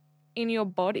in your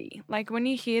body? Like when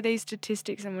you hear these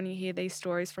statistics and when you hear these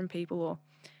stories from people, or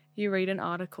you read an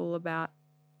article about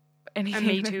anything, A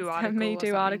Me Too article. A Me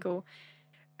Too article.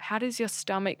 How does your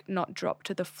stomach not drop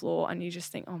to the floor and you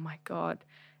just think, oh my God,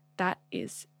 that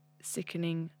is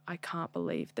sickening. I can't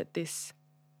believe that this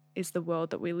is the world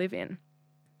that we live in.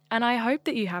 And I hope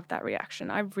that you have that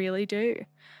reaction. I really do.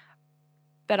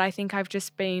 But I think I've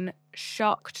just been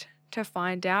shocked to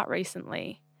find out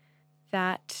recently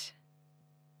that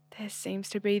there seems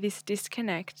to be this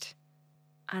disconnect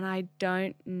and I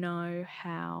don't know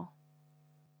how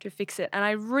to fix it. And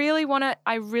I really want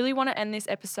to end this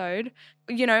episode,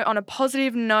 you know, on a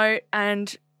positive note.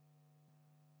 And,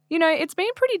 you know, it's been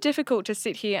pretty difficult to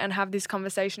sit here and have this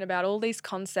conversation about all these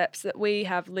concepts that we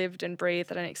have lived and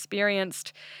breathed and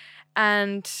experienced.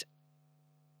 And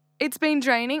it's been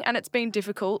draining and it's been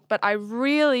difficult, but I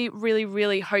really, really,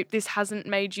 really hope this hasn't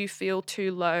made you feel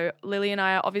too low. Lily and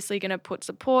I are obviously going to put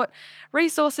support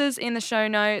resources in the show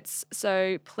notes,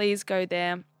 so please go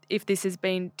there if this has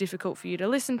been difficult for you to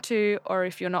listen to or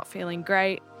if you're not feeling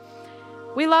great.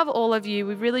 We love all of you,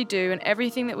 we really do, and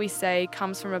everything that we say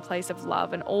comes from a place of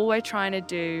love, and all we're trying to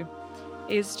do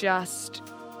is just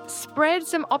spread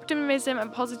some optimism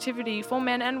and positivity for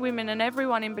men and women and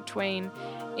everyone in between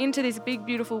into this big,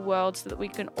 beautiful world so that we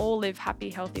can all live happy,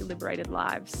 healthy, liberated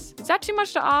lives. Is that too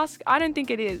much to ask? I don't think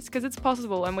it is, because it's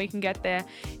possible and we can get there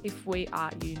if we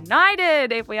are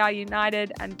united,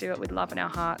 and do it with love in our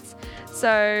hearts.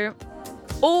 So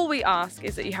all we ask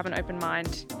is that you have an open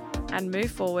mind and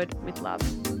move forward with love.